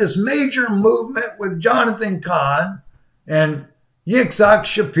got this major movement with Jonathan Cahn and Yitzhak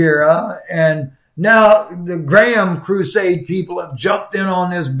Shapira, and now the Graham Crusade people have jumped in on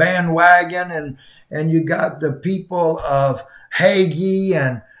this bandwagon, and you got the people of Hagee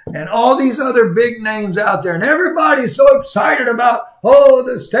and all these other big names out there. And everybody's so excited about, oh,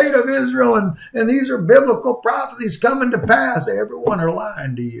 the state of Israel, and these are biblical prophecies coming to pass. Everyone are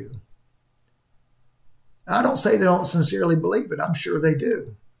lying to you. I don't say they don't sincerely believe it. I'm sure they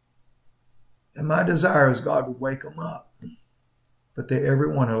do. And my desire is God would wake them up. but they every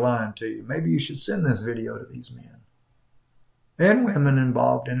one are lying to you. Maybe you should send this video to these men and women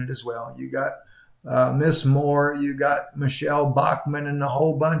involved in it as well. You got Miss Moore, you got Michelle Bachman, and a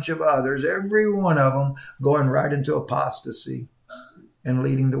whole bunch of others, every one of them going right into apostasy and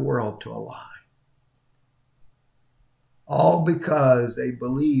leading the world to a lie. All because they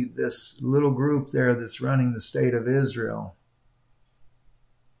believe this little group there that's running the state of Israel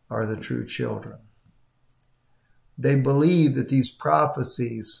are the true children. They believe that these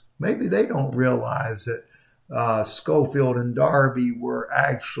prophecies, maybe they don't realize that Schofield and Darby were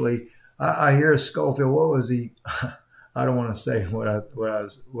actually, I hear Schofield, what was he? I don't want to say what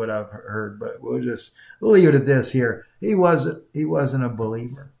I've heard, but we'll leave it at this here. He wasn't a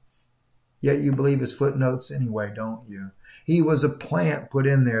believer. Yet you believe his footnotes anyway, don't you? He was a plant put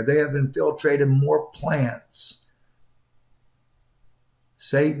in there. They have infiltrated more plants.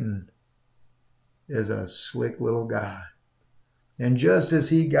 Satan is a slick little guy. And just as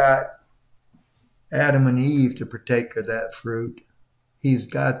he got Adam and Eve to partake of that fruit, he's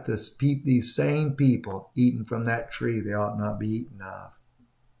got these same people eating from that tree they ought not be eaten of.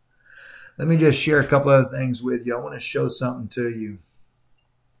 Let me just share a couple other things with you. I want to show something to you.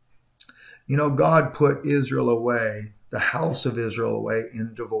 You know, God put Israel away, the house of Israel away,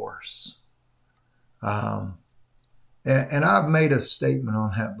 in divorce. And I've made a statement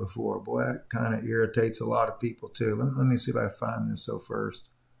on that before. Boy, that kind of irritates a lot of people too. Let me see if I find this first.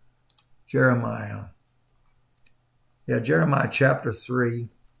 Jeremiah. Yeah, Jeremiah chapter 3.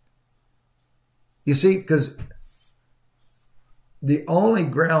 You see, because the only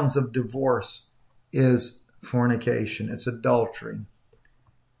grounds of divorce is fornication. It's adultery.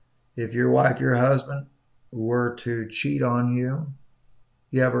 If your wife, your husband were to cheat on you,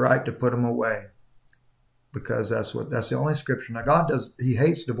 you have a right to put them away, because that's the only scripture. Now God he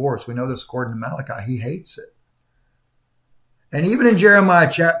hates divorce. We know this according to Malachi. He hates it. And even in Jeremiah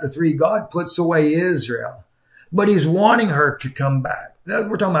chapter 3, God puts away Israel, but he's wanting her to come back.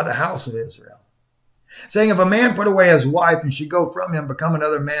 We're talking about the house of Israel. Saying, if a man put away his wife and she go from him, become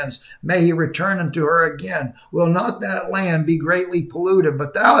another man's, may he return unto her again. Will not that land be greatly polluted?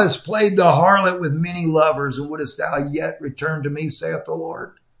 But thou hast played the harlot with many lovers, and wouldest thou yet return to me, saith the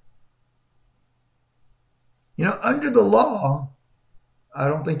Lord? You know, under the law, I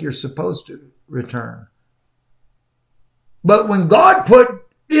don't think you're supposed to return. But when God put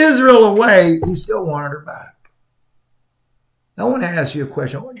Israel away, he still wanted her back. I want to ask you a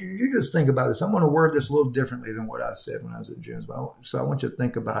question. I want you just think about this. I'm going to word this a little differently than what I said when I was at June's. So I want you to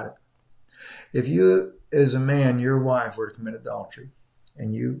think about it. If you, as a man, your wife were to commit adultery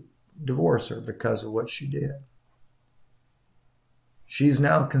and you divorce her because of what she did, she's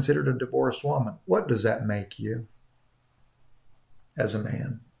now considered a divorced woman. What does that make you as a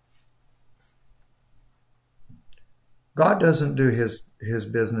man? God doesn't do his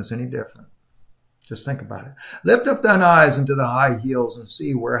business any different. Just think about it. Lift up thine eyes into the high hills and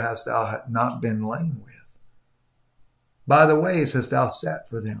see, where hast thou not been lain with? By the ways hast thou sat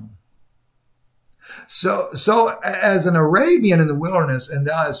for them. So as an Arabian in the wilderness, and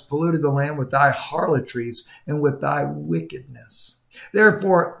thou hast polluted the land with thy harlotries and with thy wickedness.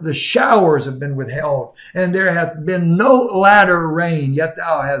 Therefore the showers have been withheld, and there hath been no latter rain, yet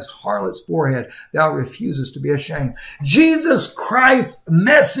thou hast harlot's forehead. Thou refusest to be ashamed. Jesus Christ's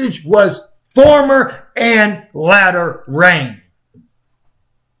message was former and latter rain.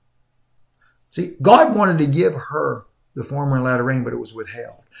 See, God wanted to give her the former and latter rain, but it was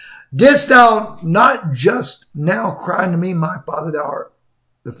withheld. Didst thou not just now cry unto me, my Father, thou art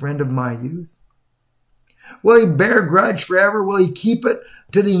the friend of my youth? Will he bear grudge forever? Will he keep it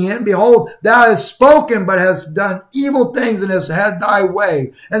to the end? Behold, thou hast spoken, but hast done evil things, and hast had thy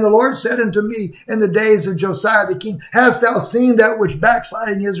way. And the Lord said unto me in the days of Josiah the king, hast thou seen that which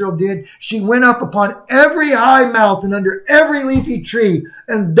backsliding Israel did? She went up upon every high mountain, under every leafy tree,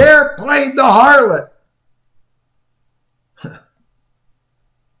 and there played the harlot.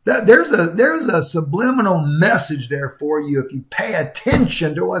 There's a subliminal message there for you if you pay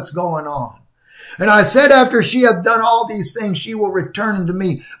attention to what's going on. And I said, after she hath done all these things, she will return unto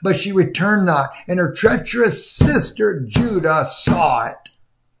me. But she returned not. And her treacherous sister Judah saw it.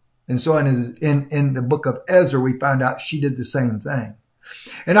 And so in the book of Ezra, we find out she did the same thing.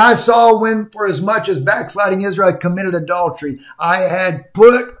 And I saw, when for as much as backsliding Israel had committed adultery, I had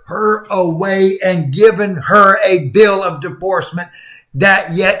put her away and given her a bill of divorcement,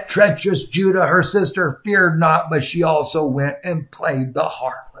 that yet treacherous Judah, her sister, feared not, but she also went and played the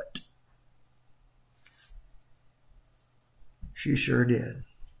harlot. She sure did.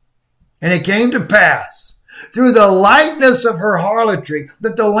 And it came to pass, through the lightness of her harlotry,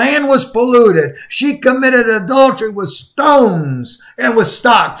 that the land was polluted. She committed adultery with stones and with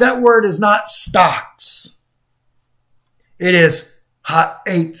stocks. That word is not stocks. It is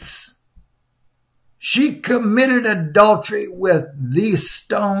ha'etz. She committed adultery with the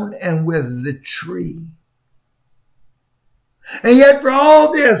stone and with the tree. And yet for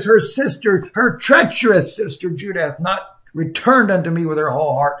all this, her sister, her treacherous sister Judah, hath not returned unto me with her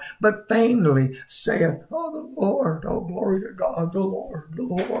whole heart, but vainly saith, oh, the Lord, oh, glory to God, the Lord, the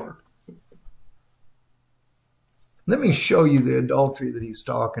Lord. Let me show you the adultery that he's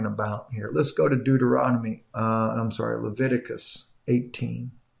talking about here. Let's go to Leviticus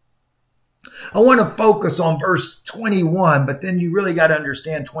 18. I want to focus on verse 21, but then you really got to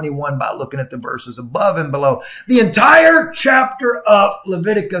understand 21 by looking at the verses above and below. The entire chapter of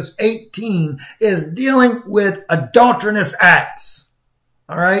Leviticus 18 is dealing with adulterous acts.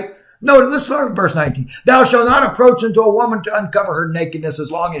 All right? Notice, let's start with verse 19. Thou shalt not approach unto a woman to uncover her nakedness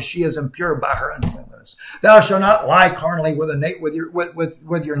as long as she is impure by her uncleanness. Thou shalt not lie carnally with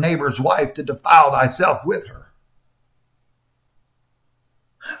your neighbor's wife to defile thyself with her.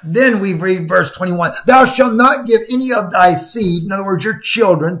 Then we read verse 21. Thou shalt not give any of thy seed, in other words, your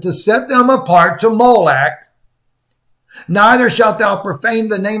children, to set them apart to Molech. Neither shalt thou profane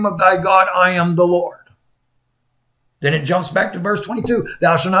the name of thy God. I am the Lord. Then it jumps back to verse 22.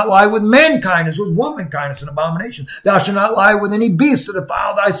 Thou shalt not lie with mankind as with womankind. It's an abomination. Thou shalt not lie with any beast to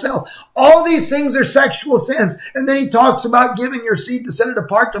defile thyself. All these things are sexual sins. And then he talks about giving your seed to set it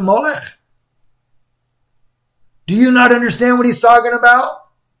apart to Molech. Do you not understand what he's talking about?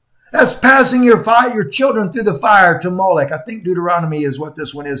 That's passing your children through the fire to Molech. I think Deuteronomy is what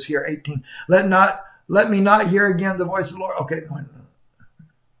this one is here, 18. Let me not hear again the voice of the Lord. Okay,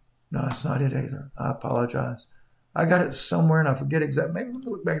 no, that's not it either. I apologize. I got it somewhere and I forget exactly. Maybe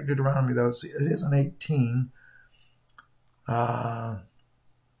we'll look back at Deuteronomy though. See, it is an 18. Well,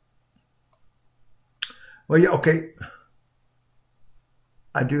 yeah, okay.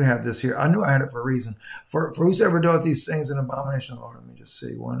 I do have this here. I knew I had it for a reason. For whosoever doeth these things an abomination of the Lord. Let me just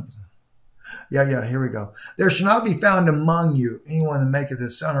see one. Yeah, here we go. There shall not be found among you anyone that maketh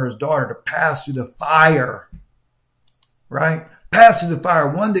his son or his daughter to pass through the fire. Right? Pass through the fire.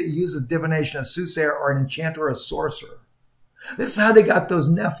 One that uses divination, a soothsayer, or an enchanter, or a sorcerer. This is how they got those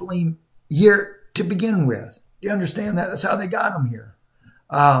Nephilim here to begin with. Do you understand that? That's how they got them here.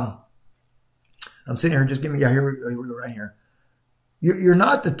 I'm sitting here, just give me, yeah, here we go right here. You're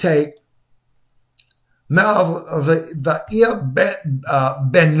not to take Ben-Nun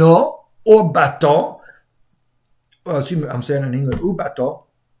or Bato. Well, excuse me, I'm saying in English, Ubato,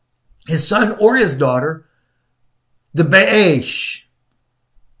 his son or his daughter, the Be'esh.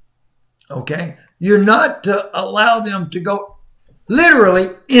 Okay? You're not to allow them to go literally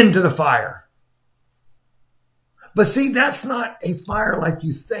into the fire. But see, that's not a fire like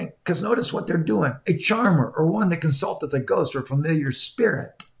you think. Because notice what they're doing. A charmer or one that consulteth a ghost or familiar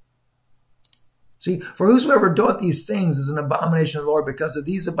spirit. See, for whosoever doeth these things is an abomination of the Lord. Because of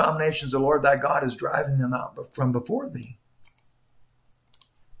these abominations, the Lord thy God is driving them out from before thee.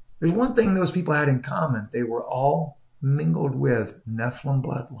 There's one thing those people had in common. They were all mingled with Nephilim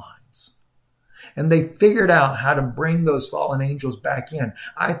bloodlines. And they figured out how to bring those fallen angels back in.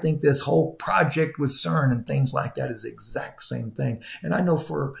 I think this whole project with CERN and things like that is the exact same thing. And I know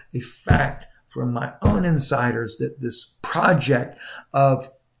for a fact from my own insiders that this project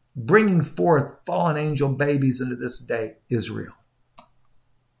of bringing forth fallen angel babies into this day is real.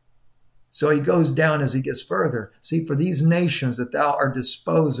 So he goes down as he gets further. See, for these nations that thou art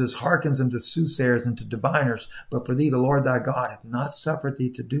disposed as hearkens unto soothsayers and to diviners, but for thee the Lord thy God hath not suffered thee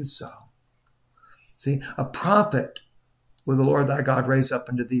to do so. See, a prophet will the Lord thy God raise up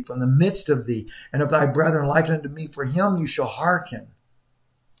unto thee from the midst of thee and of thy brethren like unto me. For him you shall hearken.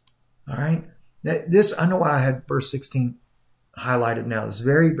 All right. This, I know why I had verse 16 highlighted now. This is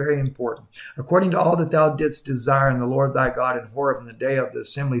very, very important. According to all that thou didst desire in the Lord thy God in Horeb in the day of the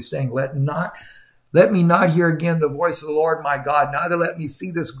assembly, saying, let me not hear again the voice of the Lord my God, neither let me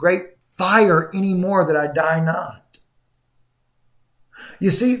see this great fire any more, that I die not. You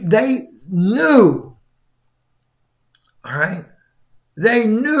see, they knew. All right. They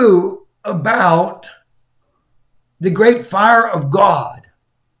knew about the great fire of God.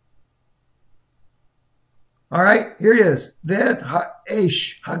 All right. Here it is. Vet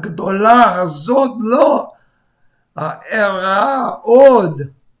ha'esh hagdolah hazot lo ha'era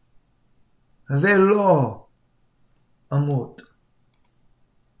od velo amut.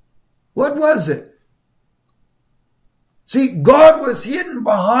 What was it? See, God was hidden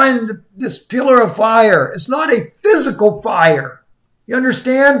behind this pillar of fire. It's not a physical fire. You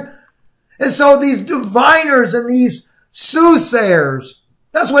understand? And so these diviners and these soothsayers,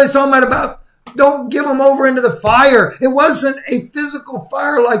 that's what he's talking about. Don't give them over into the fire. It wasn't a physical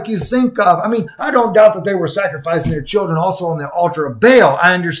fire like you think of. I mean, I don't doubt that they were sacrificing their children also on the altar of Baal.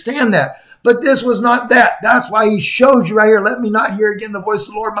 I understand that. But this was not that. That's why he showed you right here. Let me not hear again the voice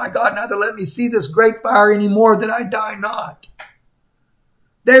of the Lord my God, neither let me see this great fire anymore, that I die not.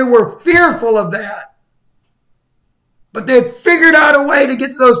 They were fearful of that. But they had figured out a way to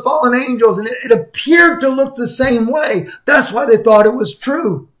get to those fallen angels, and it appeared to look the same way. That's why they thought it was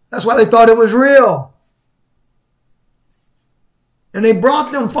true. That's why they thought it was real. And they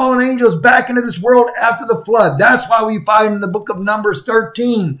brought them fallen angels back into this world after the flood. That's why we find in the book of Numbers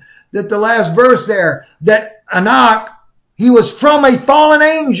 13 that the last verse there, that Anak, he was from a fallen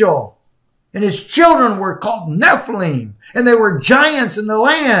angel. And his children were called Nephilim. And they were giants in the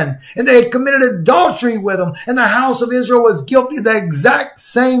land. And they had committed adultery with them. And the house of Israel was guilty of the exact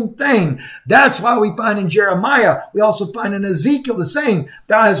same thing. That's why we find in Jeremiah, we also find in Ezekiel the same.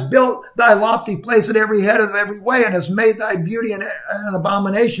 Thou hast built thy lofty place at every head of every way, and hast made thy beauty an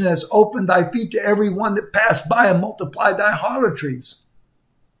abomination, and hast opened thy feet to every one that passed by, and multiplied thy harlotries.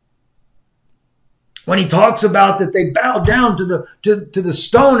 When he talks about that they bowed down to the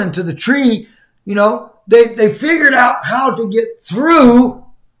stone and to the tree, you know, they figured out how to get through,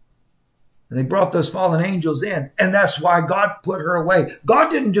 and they brought those fallen angels in. And that's why God put her away.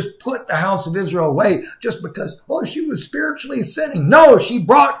 God didn't just put the house of Israel away just because, oh, she was spiritually sinning. No, she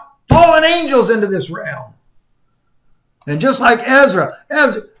brought fallen angels into this realm. And just like Ezra,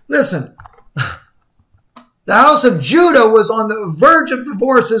 listen, the house of Judah was on the verge of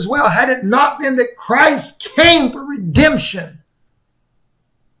divorce as well, had it not been that Christ came for redemption.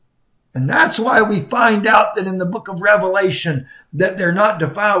 And that's why we find out that in the book of Revelation that they're not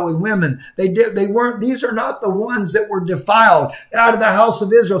defiled with women. These are not the ones that were defiled out of the house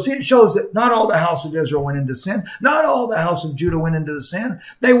of Israel. See, it shows that not all the house of Israel went into sin. Not all the house of Judah went into the sin.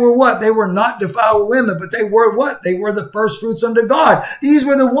 They were what? They were not defiled with women, but they were what? They were the first fruits unto God. These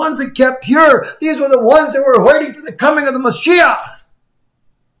were the ones that kept pure. These were the ones that were waiting for the coming of the Mashiach.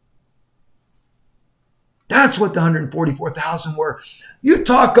 That's what the 144,000 were. You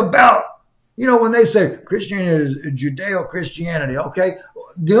talk about, you know, when they say Christianity is Judeo-Christianity, okay?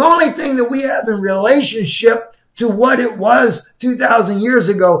 The only thing that we have in relationship to what it was 2,000 years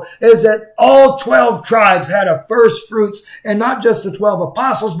ago is that all 12 tribes had a first fruits, and not just the 12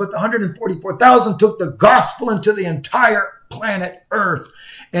 apostles, but the 144,000 took the gospel into the entire planet Earth.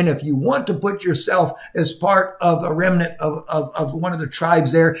 And if you want to put yourself as part of a remnant of one of the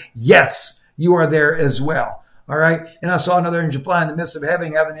tribes there, yes, you are there as well. All right. And I saw another angel fly in the midst of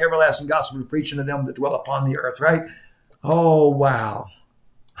heaven, having the everlasting gospel to preach unto them that dwell upon the earth. Right. Oh, wow.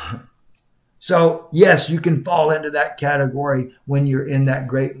 So, yes, you can fall into that category when you're in that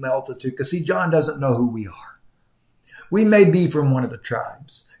great multitude. Because, see, John doesn't know who we are. We may be from one of the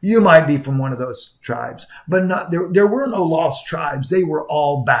tribes. You might be from one of those tribes. But not there were no lost tribes. They were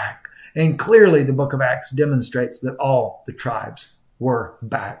all back. And clearly the book of Acts demonstrates that all the tribes were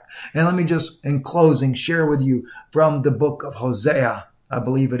back. And let me just, in closing, share with you from the book of Hosea. I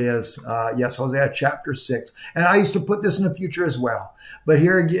believe it is. Yes, Hosea chapter 6. And I used to put this in the future as well. But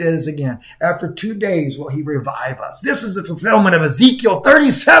here it is again. After 2 days will he revive us. This is the fulfillment of Ezekiel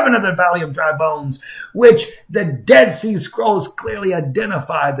 37 of the valley of dry bones, which the Dead Sea Scrolls clearly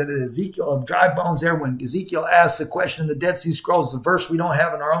identified that Ezekiel of dry bones there. When Ezekiel asks the question in the Dead Sea Scrolls, the verse we don't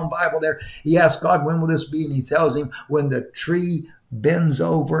have in our own Bible there, he asks God, when will this be? And he tells him, when the tree bends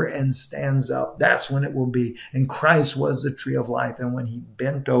over and stands up, that's when it will be. And Christ was the tree of life. And when he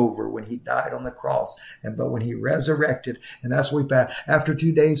bent over, when he died on the cross, but when he resurrected, and that's what we found, after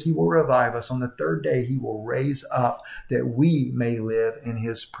 2 days he will revive us. On the third day he will raise up, that we may live in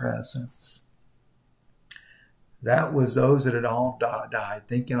his presence. That was those that had all died,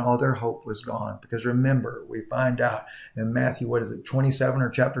 thinking all their hope was gone. Because remember, we find out in Mathew, 27 or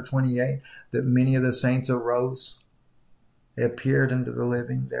chapter 28, that many of the saints arose. They appeared unto the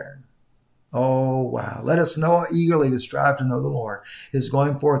living there. Oh, wow. Let us know eagerly to strive to know the Lord. His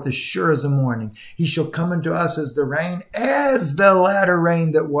going forth as sure as the morning. He shall come unto us as the rain, as the latter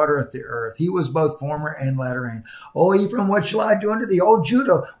rain that watereth the earth. He was both former and latter rain. O Ephraim, what shall I do unto thee? O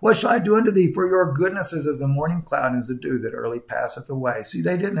Judah, what shall I do unto thee? For your goodness is as a morning cloud, and as a dew that early passeth away. See,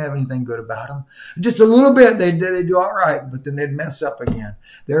 they didn't have anything good about them. Just a little bit, they do all right, but then they'd mess up again.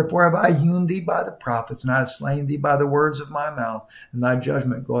 Therefore have I hewn thee by the prophets, and I have slain thee by the words of my mouth, and thy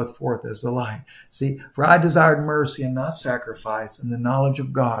judgment goeth forth as the light. See, for I desired mercy and not sacrifice, and the knowledge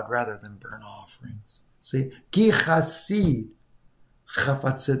of God rather than burnt offerings. See, ki chasid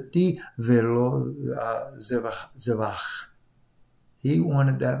chafatzeti velo zevach. He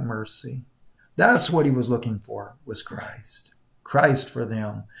wanted that mercy. That's what he was looking for, was Christ. Christ for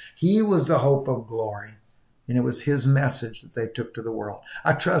them. He was the hope of glory. And it was his message that they took to the world.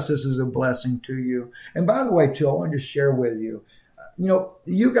 I trust this is a blessing to you. And by the way, too, I wanted to share with you,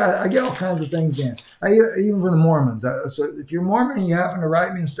 you guys, I get all kinds of things in. Even from the Mormons. So if you're Mormon and you happen to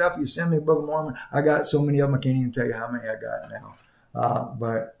write me and stuff, you send me a Book of Mormon. I got so many of them, I can't even tell you how many I got now.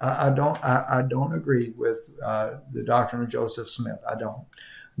 But I don't agree with the doctrine of Joseph Smith. I don't.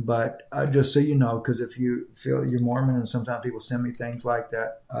 But just so you know, because if you feel you're Mormon and sometimes people send me things like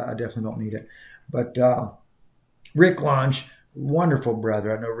that, I definitely don't need it. But Rick Launch, wonderful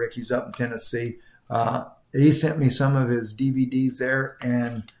brother. I know Rick, he's up in Tennessee. He sent me some of his DVDs there.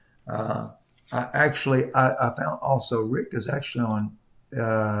 And I found also Rick is actually on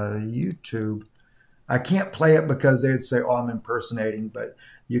YouTube. I can't play it because they'd say, oh, I'm impersonating, but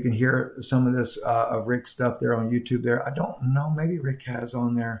you can hear some of this of Rick's stuff there on YouTube there. I don't know. Maybe Rick has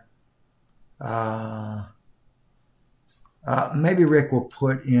on there. Maybe Rick will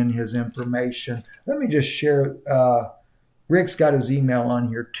put in his information. Let me just share. Rick's got his email on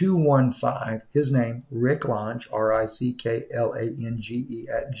here, 215, his name, Rick Lange, RickLange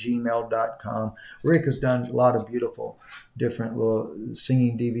 @gmail.com. Rick has done a lot of beautiful, different little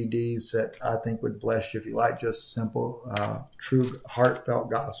singing DVDs that I think would bless you if you like just simple, true, heartfelt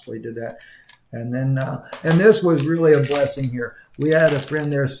gospel. He did that. And then, and this was really a blessing here. We had a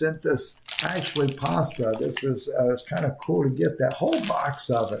friend there sent us actually pasta. This is it's kind of cool to get that whole box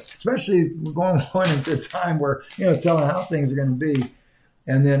of it, especially we're going on into a time where, telling how things are going to be.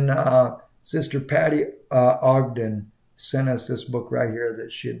 And then Sister Patty Ogden sent us this book right here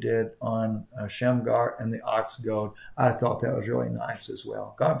that she did on Shamgar and the ox goad. I thought that was really nice as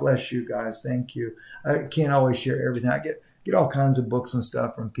well. God bless you guys. Thank you. I can't always share everything. I get all kinds of books and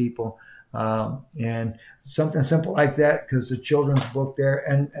stuff from people. And something simple like that, because the children's book there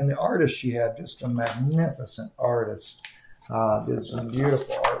and the artist she had, just a magnificent artist, did some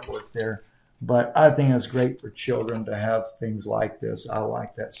beautiful artwork there. But I think it's great for children to have things like this. I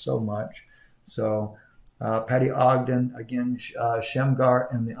like that so much. So Patty Ogden, again, Shamgar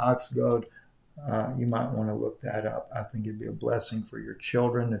and the ox goad, you might want to look that up. I think it'd be a blessing for your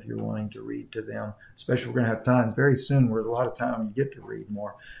children if you're wanting to read to them, especially we're going to have time very soon where a lot of time you get to read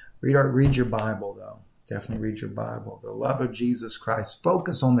more. Read your Bible, though. Definitely read your Bible. The love of Jesus Christ.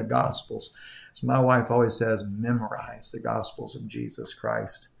 Focus on the Gospels. As my wife always says, memorize the Gospels of Jesus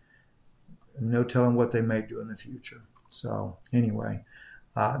Christ. No telling what they may do in the future. So anyway,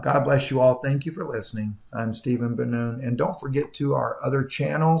 God bless you all. Thank you for listening. I'm Stephen Ben-Nun. And don't forget to our other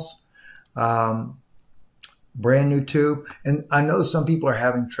channels, Brand New Tube. And I know some people are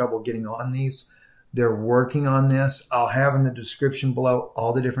having trouble getting on these. They're working on this. I'll have in the description below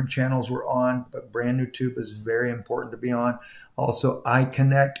all the different channels we're on, but Brand New Tube is very important to be on. Also,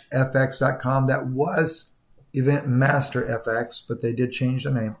 iConnectFX.com. That was Event Master FX, but they did change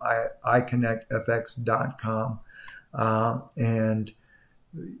the name, iConnectFX.com. And,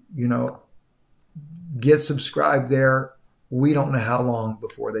 get subscribed there. We don't know how long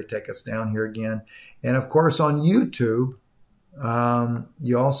before they take us down here again. And, of course, on YouTube,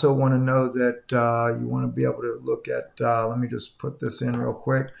 you also want to know that you want to be able to look at, let me just put this in real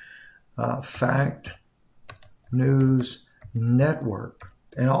quick, Fact News Network.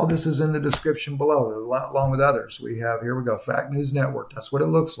 And all this is in the description below, along with others. We have, here we go, Fact News Network. That's what it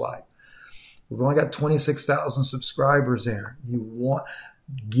looks like. We've only got 26,000 subscribers there. You want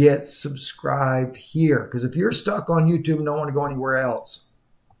get subscribed here, because if you're stuck on YouTube and don't want to go anywhere else,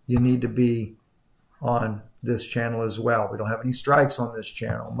 you need to be on this channel as well. We don't have any strikes on this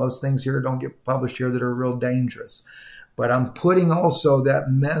channel. Most things here don't get published here that are real dangerous. But I'm putting also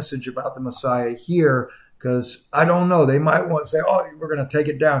that message about the Messiah here because I don't know. They might want to say, oh, we're going to take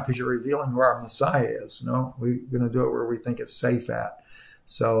it down because you're revealing who our Messiah is. No, we're going to do it where we think it's safe at.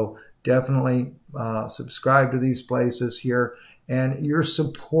 So definitely subscribe to these places here. And your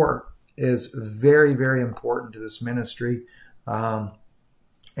support is very, very important to this ministry. And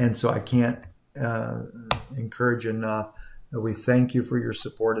so I can't encourage enough. We thank you for your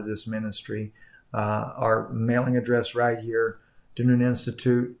support of this ministry. Our mailing address right here, DeNoon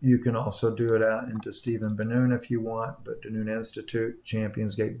Institute. You can also do it out into Stephen Ben-Nun if you want, but DeNoon Institute,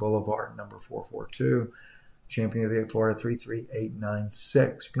 Championsgate Boulevard, number 442, Championsgate, Florida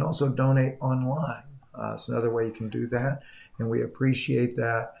 33896. You can also donate online. It's another way you can do that, and we appreciate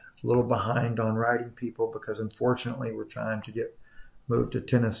that. A little behind on writing people because unfortunately we're trying to get moved to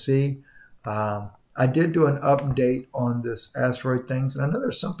Tennessee. I did do an update on this asteroid things, and I know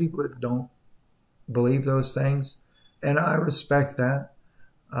there's some people that don't believe those things, and I respect that.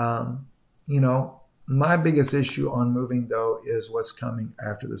 My biggest issue on moving, though, is what's coming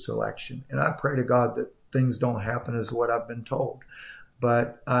after this election. And I pray to God that things don't happen as what I've been told.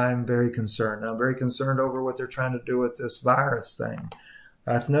 But I'm very concerned. I'm very concerned over what they're trying to do with this virus thing.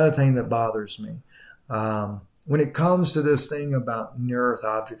 That's another thing that bothers me. When it comes to this thing about near-Earth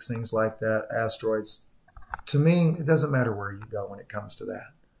objects, things like that, asteroids, to me, it doesn't matter where you go when it comes to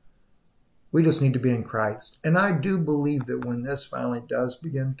that. We just need to be in Christ. And I do believe that when this finally does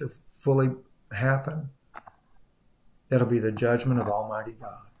begin to fully happen, it'll be the judgment of Almighty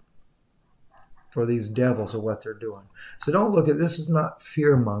God for these devils of what they're doing. So don't look at this is not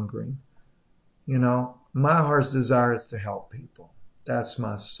fear-mongering. You know, my heart's desire is to help people. That's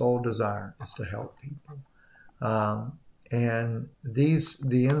my sole desire, is to help people. And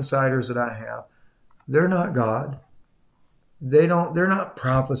the insiders that I have, they're not God. They're not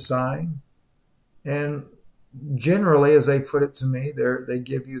prophesying. And generally, as they put it to me, they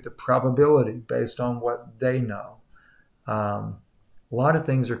give you the probability based on what they know. A lot of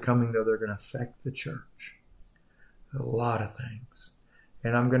things are coming, though, they're going to affect the church. A lot of things.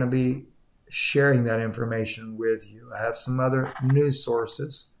 And I'm going to be sharing that information with you. I have some other news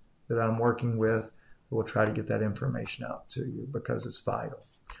sources that I'm working with. We'll try to get that information out to you because it's vital.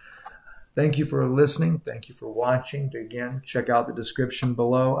 Thank you for listening. Thank you for watching. Again, check out the description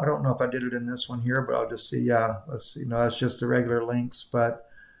below. I don't know if I did it in this one here, but I'll just see. Let's see. No, that's just the regular links. But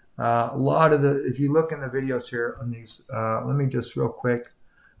a lot of if you look in the videos here on these, let me just real quick,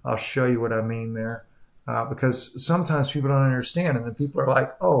 I'll show you what I mean there. Because sometimes people don't understand, and then people are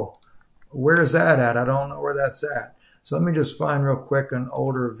like, oh, where's that at? I don't know where that's at. So let me just find real quick an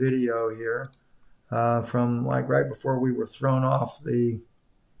older video here from like right before we were thrown off the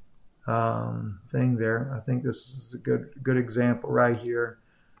thing there. I think this is a good example right here.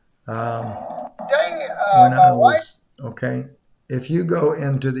 When I was, okay, if you go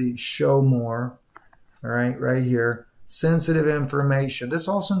into the show more, all right here, sensitive information. This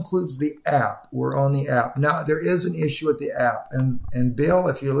also includes the app. We're on the app. Now, there is an issue with the app. And Bill,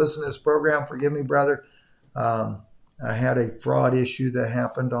 if you listen to this program, forgive me, brother. I had a fraud issue that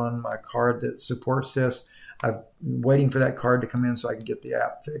happened on my card that supports this. I'm waiting for that card to come in so I can get the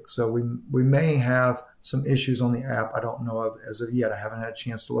app fixed. So we may have some issues on the app. I don't know of as of yet. I haven't had a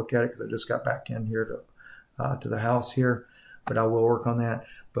chance to look at it because I just got back in here to the house here. But I will work on that.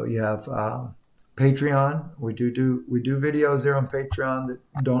 But you have Patreon. We do videos there on Patreon that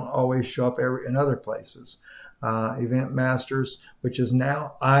don't always show up in other places. Event Masters, which is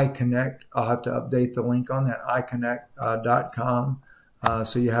now iConnect. I'll have to update the link on that, iConnect.com.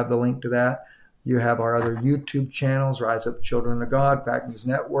 So you have the link to that. You have our other YouTube channels, Rise Up Children of God, Fact News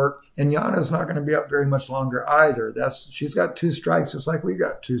Network. And Yana's not going to be up very much longer either. She's got 2 strikes, just like we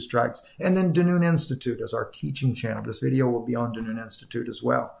got 2 strikes. And then DeNoon Institute is our teaching channel. This video will be on DeNoon Institute as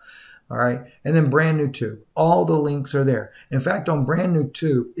well. All right. And then Brand New Tube. All the links are there. In fact, on Brand New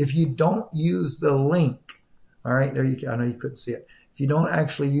Tube, if you don't use the link, all right, there I know you couldn't see it. If you don't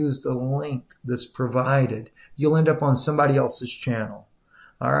actually use the link that's provided, you'll end up on somebody else's channel.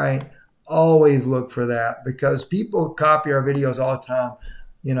 All right. Always look for that because people copy our videos all the time.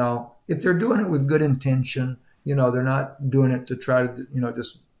 You know, if they're doing it with good intention, you know, they're not doing it to try to, you know,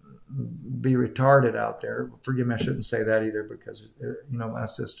 just be retarded out there. Forgive me, I shouldn't say that either because, you know, my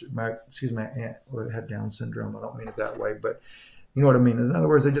aunt had Down syndrome. I don't mean it that way, but you know what I mean. In other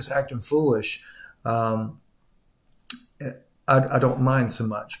words, they're just acting foolish. I don't mind so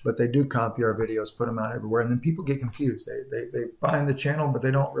much, but they do copy our videos, put them out everywhere, and then people get confused. They find the channel, but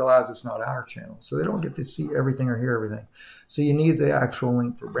they don't realize it's not our channel, so they don't get to see everything or hear everything. So you need the actual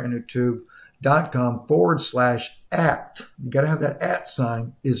link for brandnewtube.com/@ You got to have that @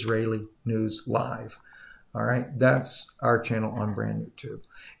 sign, Israeli News Live. All right, that's our channel on Brand New Tube.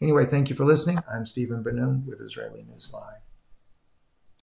 Anyway, thank you for listening. I'm Stephen Ben-Nun with Israeli News Live.